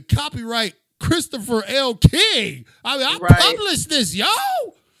the copyright Christopher L. King. I mean, I published this, yo.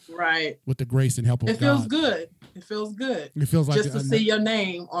 Right. With the grace and help of God. It feels good. It feels good. It feels like just to see your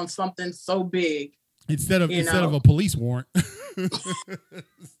name on something so big. Instead of a police warrant.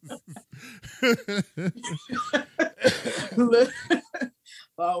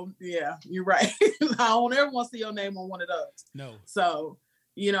 Oh yeah, you're right. I don't ever want to see your name on one of those. No. So,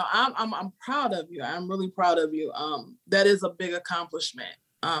 you know, I'm proud of you. I'm really proud of you. That is a big accomplishment.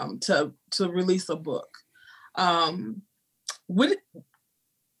 To release a book. What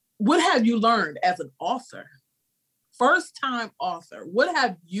have you learned as an author? First time author. What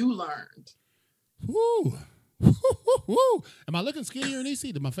have you learned? Woo. Am I looking skinnier,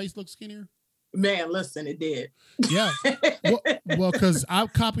 Nisi? Did my face look skinnier? Man, listen, it did. Yeah. Well, because I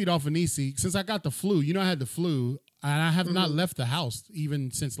copied off of Nisi since I got the flu. You know, I had the flu, and I have not left the house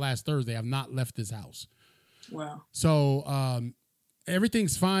even since last Thursday. I've not left this house. Wow. So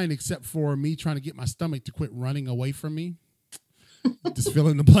everything's fine except for me trying to get my stomach to quit running away from me. Just fill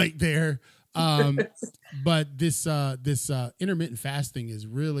in the blank there. But this intermittent fasting is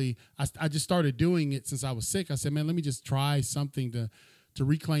really, I just started doing it since I was sick. I said, man, let me just try something to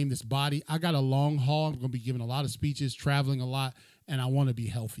reclaim this body. I got a long haul. I'm going to be giving a lot of speeches, traveling a lot. and I want to be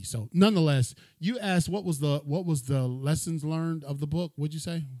healthy. So nonetheless, you asked what was the lessons learned of the book? What'd you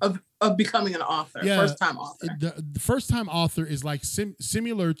say? Of becoming an author, first-time author. The first-time author is like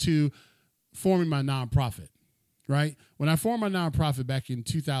similar to forming my nonprofit, right? When I formed my nonprofit back in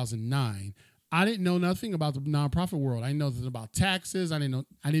 2009, I didn't know nothing about the nonprofit world. I didn't know nothing about taxes. I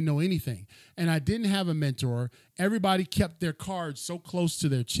didn't know anything. And I didn't have a mentor. Everybody kept their cards so close to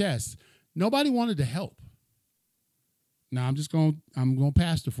their chest. Nobody wanted to help. Now I'm going to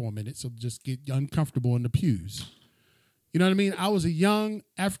pastor for a minute, so just get uncomfortable in the pews. You know what I mean? I was a young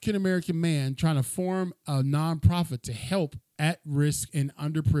African-American man trying to form a nonprofit to help at-risk and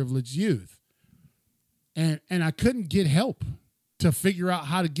underprivileged youth. And I couldn't get help to figure out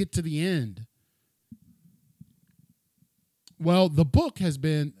how to get to the end. Well, the book has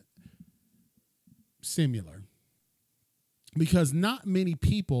been similar because not many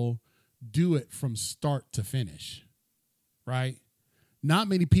people do it from start to finish, right? Not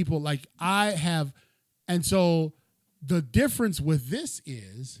many people like I have. And so the difference with this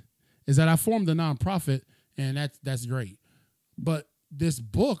is that I formed a nonprofit, and that's great. But this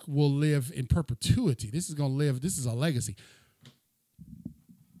book will live in perpetuity. This is going to live. This is a legacy.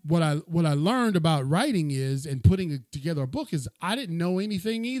 What I learned about writing is, and putting together a book is, I didn't know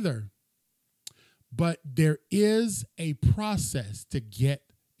anything either. But there is a process to get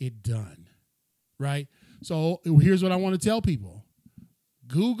it done, right? So here's what I want to tell people.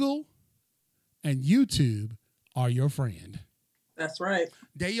 Google and YouTube are your friend. That's right.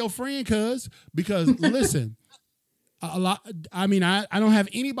 They your friend, because listen, I don't have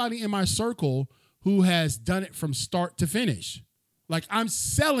anybody in my circle who has done it from start to finish. Like, I'm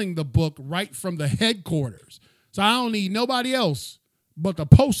selling the book right from the headquarters. So I don't need nobody else but the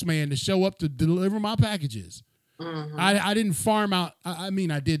postman to show up to deliver my packages. Mm-hmm. I didn't farm out. I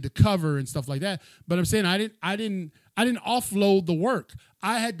did the cover and stuff like that. But I'm saying I didn't offload the work.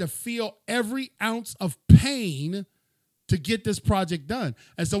 I had to feel every ounce of pain to get this project done.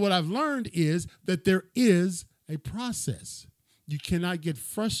 And so what I've learned is that there is a process. You cannot get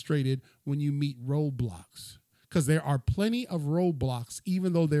frustrated when you meet roadblocks, because there are plenty of roadblocks,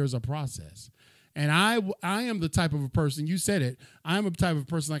 even though there's a process. And I am the type of a person, you said it, I am a type of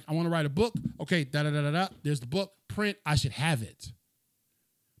person like, I want to write a book. Okay, there's the book, print, I should have it.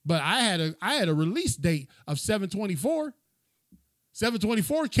 But I had a release date of 7/24.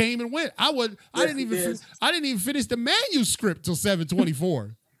 7/24 came and went. I didn't even finish the manuscript till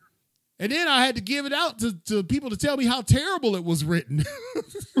 7/24. And then I had to give it out to people to tell me how terrible it was written.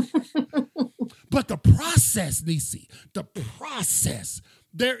 But the process, Nisi, the process.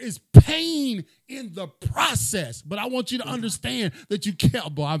 There is pain in the process. But I want you to understand that you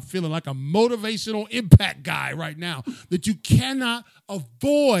can't, boy, I'm feeling like a motivational impact guy right now, that you cannot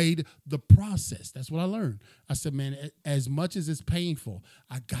avoid the process. That's what I learned. I said, man, as much as it's painful,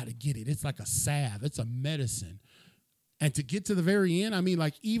 I got to get it. It's like a salve. It's a medicine. And to get to the very end,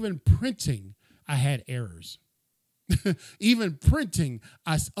 like even printing, I had errors. Even printing,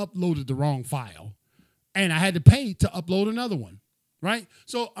 I uploaded the wrong file. And I had to pay to upload another one, right?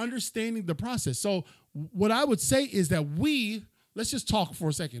 So understanding the process. So what I would say is that let's just talk for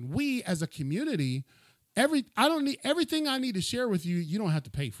a second. We as a community, everything I need to share with you, you don't have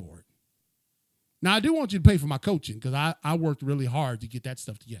to pay for it. Now, I do want you to pay for my coaching, because I worked really hard to get that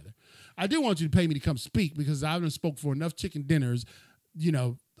stuff together. I do want you to pay me to come speak, because I haven't spoke for enough chicken dinners,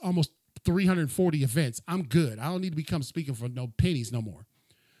 almost 340 events. I'm good. I don't need to become speaking for no pennies no more.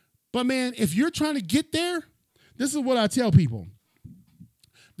 But man, if you're trying to get there, this is what I tell people.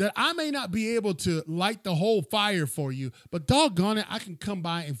 That I may not be able to light the whole fire for you, but doggone it, I can come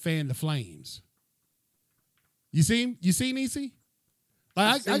by and fan the flames. You see, Nisi?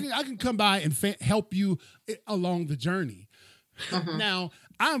 Like I can come by and help you along the journey. Uh-huh. Now,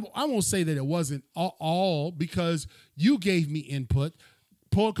 I won't say that it wasn't all, because you gave me input.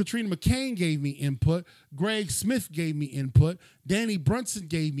 Katrina McCain gave me input. Greg Smith gave me input. Danny Brunson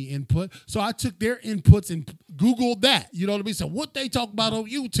gave me input. So I took their inputs and Googled that. You know what I mean? So what they talk about on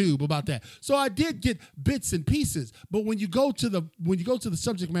YouTube about that. So I did get bits and pieces. But when you go to the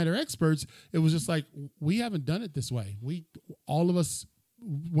subject matter experts, it was just like, we haven't done it this way. All of us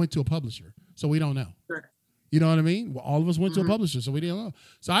went to a publisher, so we don't know. Sure. You know what I mean? Well, all of us went to a publisher, so we didn't know.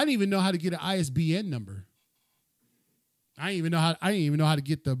 So I didn't even know how to get an ISBN number. I didn't even know how to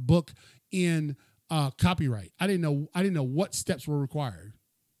get the book in copyright. I didn't know what steps were required.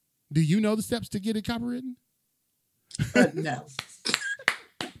 Do you know the steps to get it copywritten? No.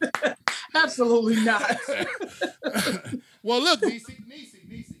 Absolutely not. Well, look, Nisi,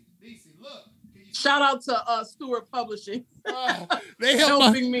 look. Shout out to Stewart Publishing. They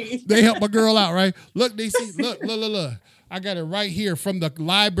helped me. They helped my girl out, right? Look, Nisi, look. I got it right here from the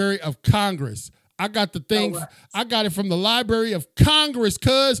Library of Congress. I got the thing. Right. I got it from the Library of Congress,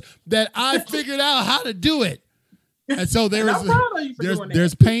 cuz that I figured out how to do it. And so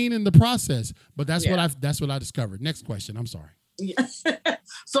there's pain in the process, but that's what I discovered. Next question. I'm sorry. Yeah.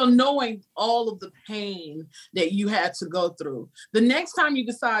 So knowing all of the pain that you had to go through, the next time you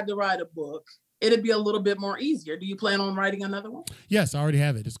decide to write a book, it'd be a little bit more easier. Do you plan on writing another one? Yes, I already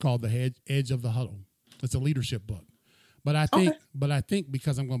have it. It's called The Edge of the Huddle. It's a leadership book. But I think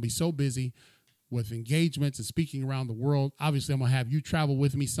because I'm going to be so busy with engagements and speaking around the world, obviously I'm going to have you travel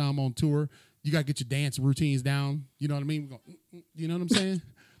with me some on tour. You got to get your dance routines down. You know what I mean? You know what I'm saying?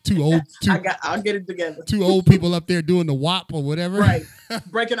 I'll get it together. Two old people up there doing the WAP or whatever. Right.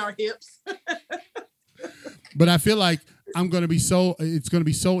 Breaking our hips. But I feel like it's going to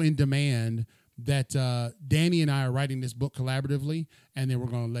be so in demand that Danny and I are writing this book collaboratively, and then we're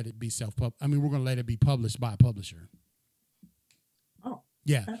going to let it be we're going to let it be published by a publisher. Oh.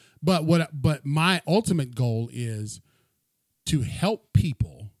 Yeah. Okay. But my ultimate goal is to help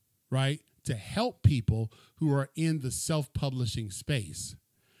people, right? To help people who are in the self-publishing space.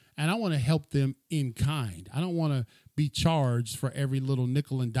 And I want to help them in kind. I don't want to be charged for every little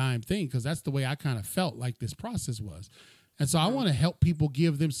nickel and dime thing, because that's the way I kind of felt like this process was. And so I want to help people,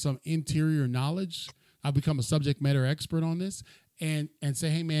 give them some interior knowledge. I've become a subject matter expert on this, and say,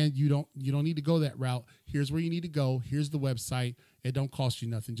 hey man, you don't need to go that route. Here's where you need to go. Here's the website. It don't cost you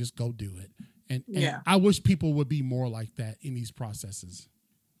nothing. Just go do it. And I wish people would be more like that in these processes.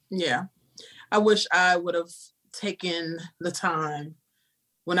 Yeah. I wish I would have taken the time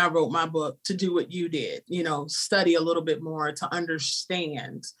when I wrote my book to do what you did, study a little bit more to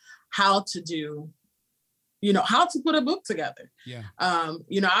understand how to put a book together. Yeah.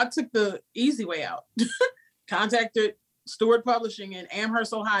 I took the easy way out, contacted Stewart Publishing in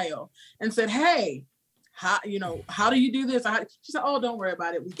Amherst, Ohio, and said, hey, how do you do this? She said, oh, don't worry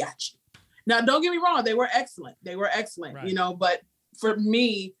about it. We got you. Now, don't get me wrong. They were excellent, right. But for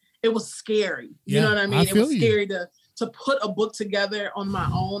me, it was scary. You know what I mean? It was scary to put a book together on my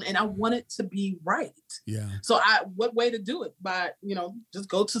own, and I want it to be right. Yeah. So what way to do it? By, just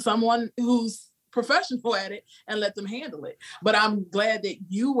go to someone who's professional at it and let them handle it. But I'm glad that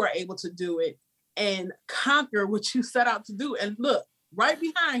you were able to do it and conquer what you set out to do. And look, right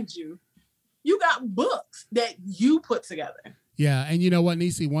behind you, you got books that you put together. Yeah. And you know what,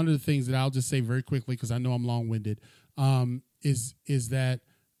 Nisi, one of the things that I'll just say very quickly, because I know I'm long-winded, is that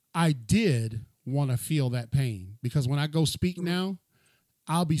I did want to feel that pain, because when I go speak now,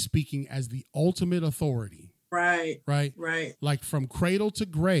 I'll be speaking as the ultimate authority. Right. Like from cradle to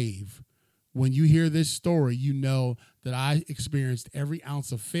grave. When you hear this story, you know that I experienced every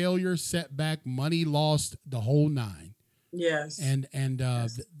ounce of failure, setback, money lost, the whole nine. Yes. And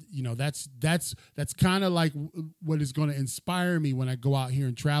yes. That's kind of like what is going to inspire me when I go out here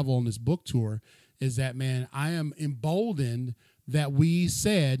and travel on this book tour, is that, man, I am emboldened that we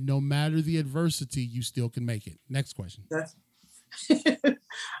said, no matter the adversity, you still can make it. Next question.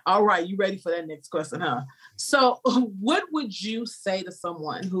 All right. You ready for that next question, huh? So what would you say to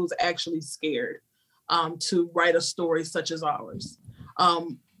someone who's actually scared to write a story such as ours?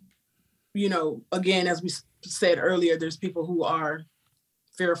 Again, as we said earlier, there's people who are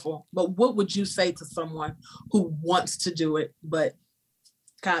fearful, but what would you say to someone who wants to do it, but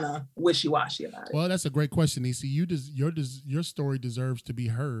kind of wishy-washy about it? Well, that's a great question, Nisi. Your story deserves to be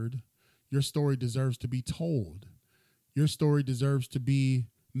heard. Your story deserves to be told. Your story deserves to be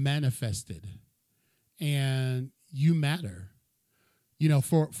manifested. And you matter.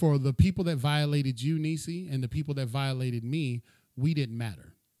 For the people that violated you, Nisi, and the people that violated me, we didn't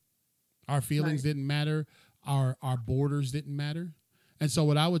matter. Our feelings didn't matter. Our borders didn't matter. And so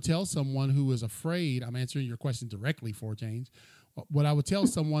what I would tell someone who is afraid, I'm answering your question directly for a change. What I would tell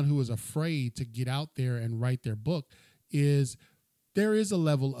someone who is afraid to get out there and write their book is there is a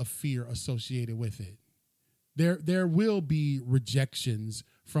level of fear associated with it. There will be rejections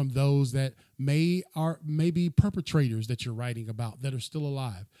from those that may be perpetrators that you're writing about that are still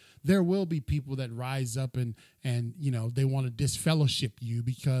alive. There will be people that rise up and they want to disfellowship you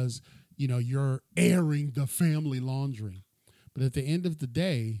because you're airing the family laundry. But at the end of the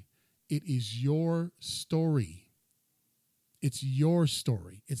day, it is your story. It's your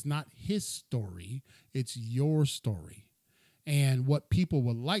story. It's not his story. It's your story. And what people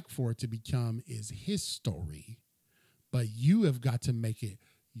would like for it to become is his story. But you have got to make it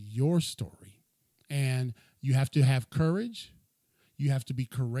your story. And you have to have courage. You have to be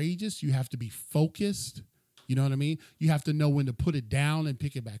courageous. You have to be focused. You know what I mean? You have to know when to put it down and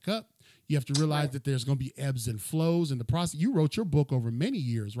pick it back up. You have to realize that there's going to be ebbs and flows in the process. You wrote your book over many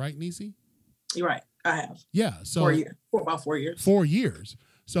years, right, Nisi? You're right. I have. Yeah. So for about 4 years. 4 years.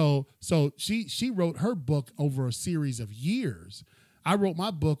 So she wrote her book over a series of years. I wrote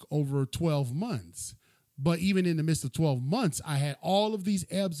my book over 12 months. But even in the midst of 12 months, I had all of these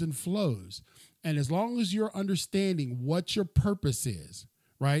ebbs and flows. And as long as you're understanding what your purpose is,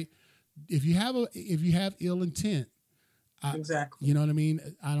 right? If you have ill intent, exactly. You know what I mean?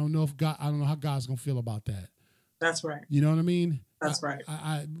 I don't know how God's gonna feel about that. That's right. You know what I mean? That's right.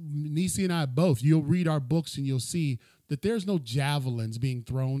 Nisi and I both, you'll read our books and you'll see that there's no javelins being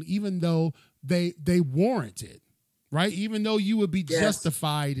thrown, even though they warrant it, right? Even though you would be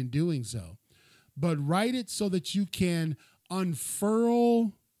justified in doing so. But write it so that you can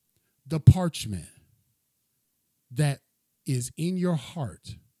unfurl the parchment that is in your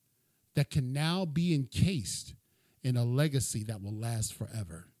heart that can now be encased in a legacy that will last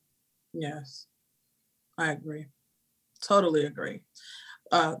forever. Yes, I agree. Totally agree.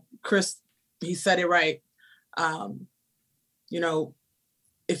 Chris, he said it right.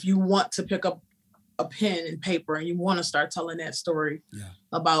 If you want to pick up a pen and paper and you want to start telling that story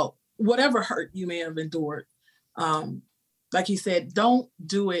about whatever hurt you may have endured, like he said, don't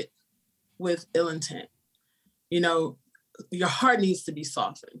do it with ill intent. Your heart needs to be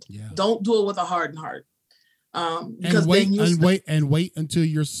softened. Yeah. Don't do it with a hardened heart. Because wait until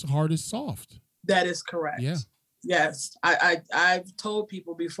your heart is soft. That is correct. Yeah. Yes. I've told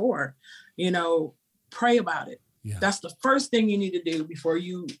people before, pray about it. Yeah. That's the first thing you need to do before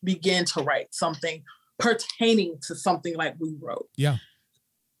you begin to write something pertaining to something like we wrote. Yeah.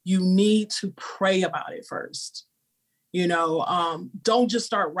 You need to pray about it first. Don't just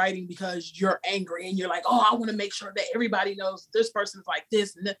start writing because you're angry and you're like, oh, I want to make sure that everybody knows this person's like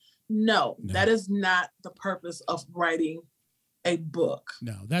this. No, that is not the purpose of writing a book.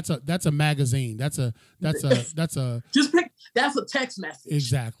 No, that's a magazine. That's a that's a text message.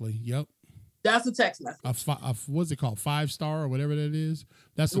 Exactly. Yep. That's a text message. What's it called? 5-star or whatever that is.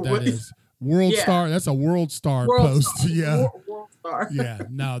 That's what that is. World Star. That's a World Star post. Star. Yeah. World Star. Yeah.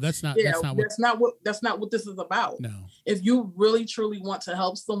 No, that's not. Yeah, that's not what this is about. No. If you really truly want to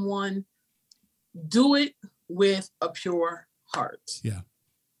help someone, do it with a pure heart. Yeah.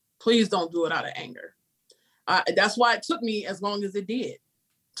 Please don't do it out of anger. That's why it took me as long as it did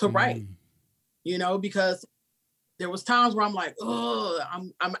to write. Because there was times where I'm like, oh,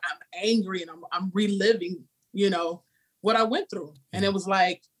 I'm angry and I'm reliving, what I went through, and it was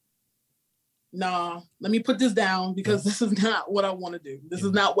like, nah, let me put this down because this is not what I want to do. This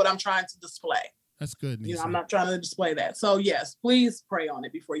is not what I'm trying to display. That's good. Nisa. I'm not trying to display that. So yes, please pray on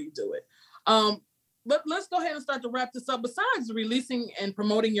it before you do it. But let's go ahead and start to wrap this up. Besides releasing and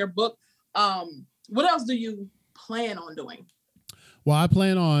promoting your book, what else do you plan on doing? Well, I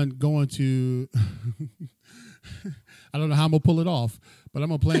plan on going to, I don't know how I'm gonna pull it off, but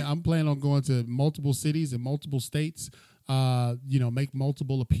I'm planning on going to multiple cities and multiple states, make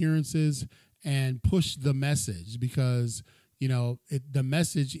multiple appearances and push the message because, the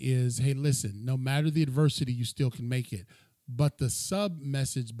message is, hey, listen, no matter the adversity, you still can make it. But the sub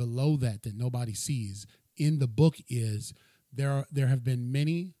message below that nobody sees in the book is there have been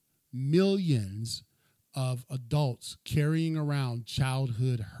many millions of adults carrying around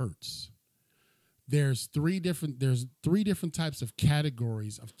childhood hurts. There's three different types of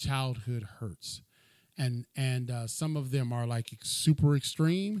categories of childhood hurts. And some of them are like super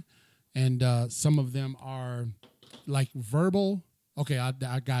extreme, and some of them are like verbal. Okay,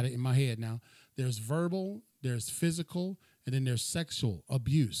 I got it in my head now. There's verbal, there's physical, and then there's sexual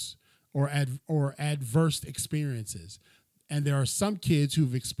abuse or adverse experiences. And there are some kids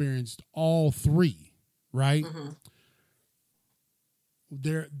who've experienced all three, right? Mm-hmm.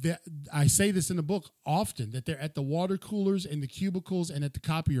 I say this in the book often, that they're at the water coolers and the cubicles and at the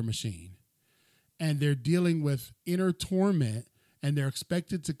copier machine. And they're dealing with inner torment, and they're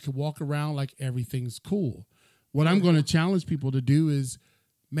expected to walk around like everything's cool. What I'm going to challenge people to do is,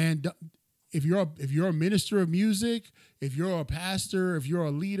 man, if you're a minister of music, if you're a pastor, if you're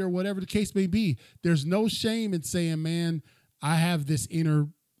a leader, whatever the case may be, there's no shame in saying, man, I have this inner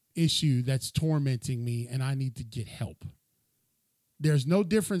issue that's tormenting me and I need to get help. There's no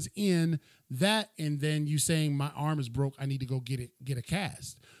difference in that and then you saying my arm is broke, I need to go get a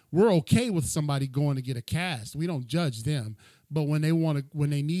cast. We're okay with somebody going to get a cast. We don't judge them. But when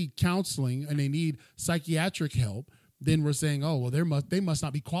they need counseling and they need psychiatric help, then we're saying, oh, well, they must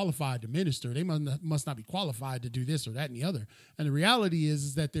not be qualified to minister. They must not be qualified to do this or that and the other. And the reality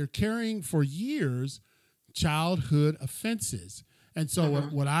is that they're carrying for years childhood offenses. And so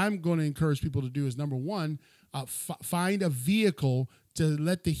what I'm going to encourage people to do is, number one, find a vehicle to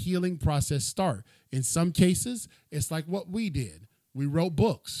let the healing process start. In some cases, it's like what we did. We wrote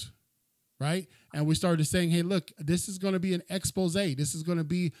books, right? And we started saying, hey, look, this is going to be an expose. This is going to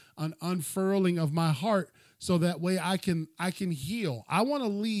be an unfurling of my heart so that way I can heal. I want to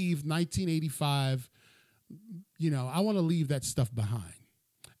leave 1985, I want to leave that stuff behind.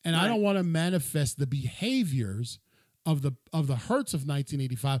 And right. I don't want to manifest the behaviors of the hurts of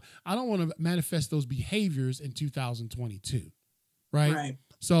 1985. I don't want to manifest those behaviors in 2022. Right.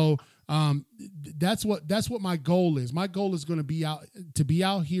 So that's what my goal is. My goal is going to be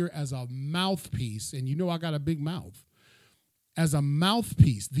out here as a mouthpiece. And I got a big mouth. As a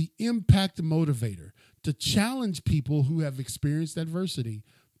mouthpiece, the impact motivator, to challenge people who have experienced adversity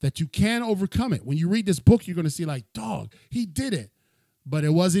that you can overcome it. When you read this book, you're going to see like, dog, he did it, but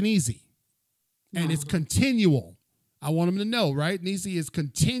it wasn't easy. And it's continual. I want them to know, right? Nisi is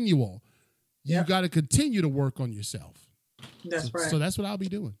continual. You've got to continue to work on yourself. That's right. So that's what I'll be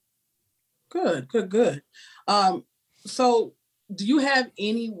doing. Good. So do you have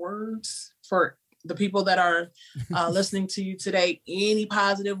any words for the people that are listening to you today? Any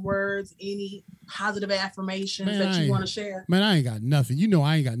positive words, any positive affirmations that you want to share? Man, I ain't got nothing.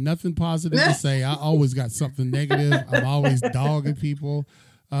 I ain't got nothing positive to say. I always got something negative. I'm always dogging people.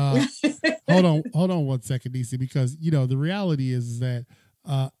 Hold on 1 second, DC, because the reality is that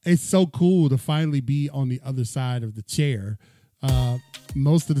it's so cool to finally be on the other side of the chair.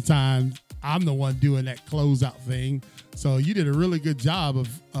 Most of the time, I'm the one doing that closeout thing. So you did a really good job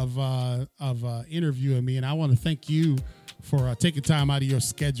of interviewing me, and I want to thank you for taking time out of your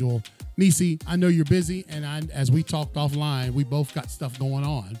schedule. Nisi, I know you're busy, and as we talked offline, we both got stuff going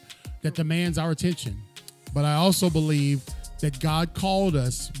on that demands our attention. But I also believe that God called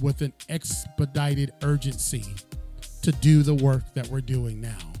us with an expedited urgency to do the work that we're doing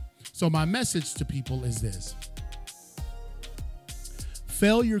now. So my message to people is this.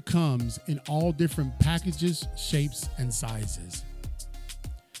 Failure comes in all different packages, shapes, and sizes.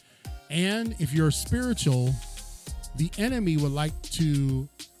 And if you're spiritual, the enemy would like to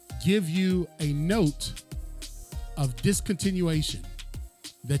give you a note of discontinuation,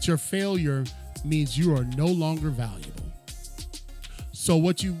 that your failure means you are no longer valuable. So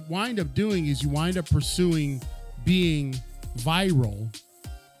what you wind up doing is you wind up pursuing being viral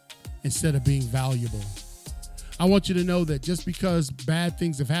instead of being valuable. I want you to know that just because bad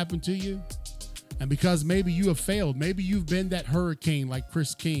things have happened to you, and because maybe you have failed, maybe you've been that hurricane like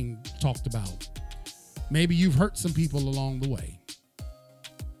Chris King talked about. Maybe you've hurt some people along the way.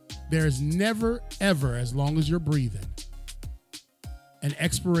 There's never, ever, as long as you're breathing, an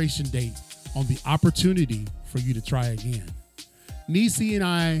expiration date on the opportunity for you to try again. Nisi and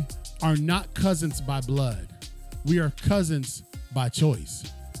I are not cousins by blood. We are cousins by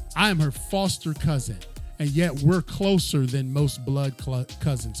choice. I am her foster cousin, and yet we're closer than most blood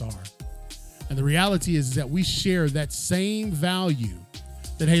cousins are. And the reality is that we share that same value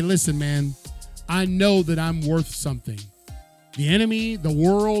that, hey, listen, man, I know that I'm worth something. The enemy, the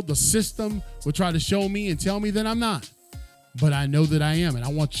world, the system will try to show me and tell me that I'm not. But I know that I am. And I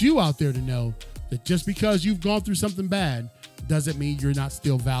want you out there to know that just because you've gone through something bad doesn't mean you're not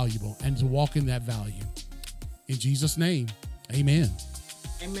still valuable, and to walk in that value. In Jesus' name, amen.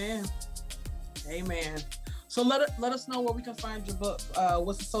 Amen. So let us know where we can find your book.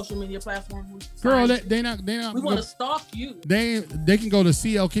 What's the social media platform? Girl, they not. We want to stalk you. They can go to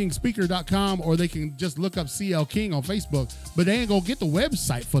clkingspeaker.com, or they can just look up CL King on Facebook. But they ain't gonna get the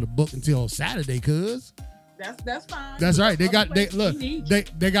website for the book until Saturday, cuz. That's fine. That's right. They gotta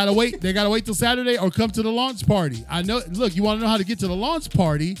wait. They gotta wait till Saturday or come to the launch party. I know. Look, you want to know how to get to the launch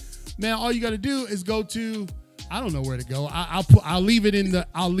party? Man, all you got to do is go to. I don't know where to go. I'll leave it in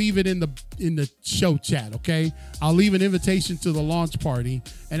the show chat. Okay. I'll leave an invitation to the launch party,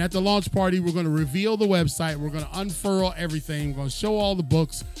 and at the launch party, we're going to reveal the website. We're going to unfurl everything. We're going to show all the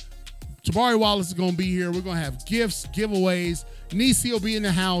books. Tabari Wallace is going to be here. We're going to have gifts, giveaways. Nisi will be in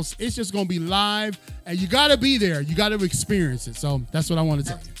the house. It's just going to be live, and you got to be there. You got to experience it. So that's what I want to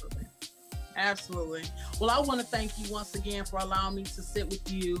tell you. Absolutely. Well, I want to thank you once again for allowing me to sit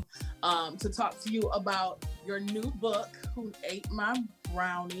with you, to talk to you about your new book, Who Ate My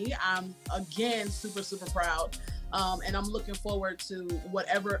Brownie. I'm, again, super, super proud. And I'm looking forward to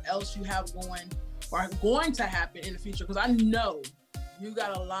whatever else you have going or are going to happen in the future, because I know you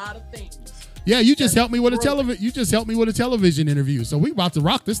got a lot of things. Yeah, you just helped me with a television. You just helped me with a television interview. So we about to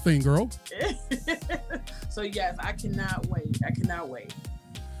rock this thing, girl. So yes, I cannot wait.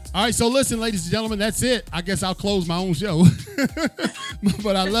 All right, so listen, ladies and gentlemen, that's it. I guess I'll close my own show.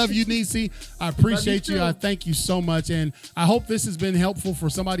 But I love you, Nisi. I appreciate you. I thank you so much. And I hope this has been helpful for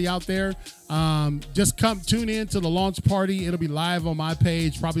somebody out there. Just tune in to the launch party. It'll be live on my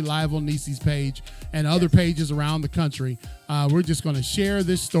page, probably live on Nisi's page and other pages around the country. We're just going to share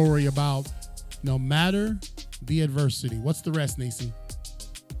this story about no matter the adversity. What's the rest, Nisi?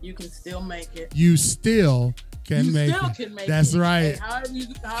 You can still make it. You still can make it. That's right. Hey, however you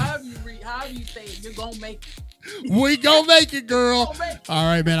say it, you're gonna make it. We gonna make it, girl. All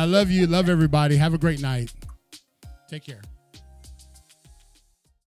right, man. I love you. Love everybody. Have a great night. Take care.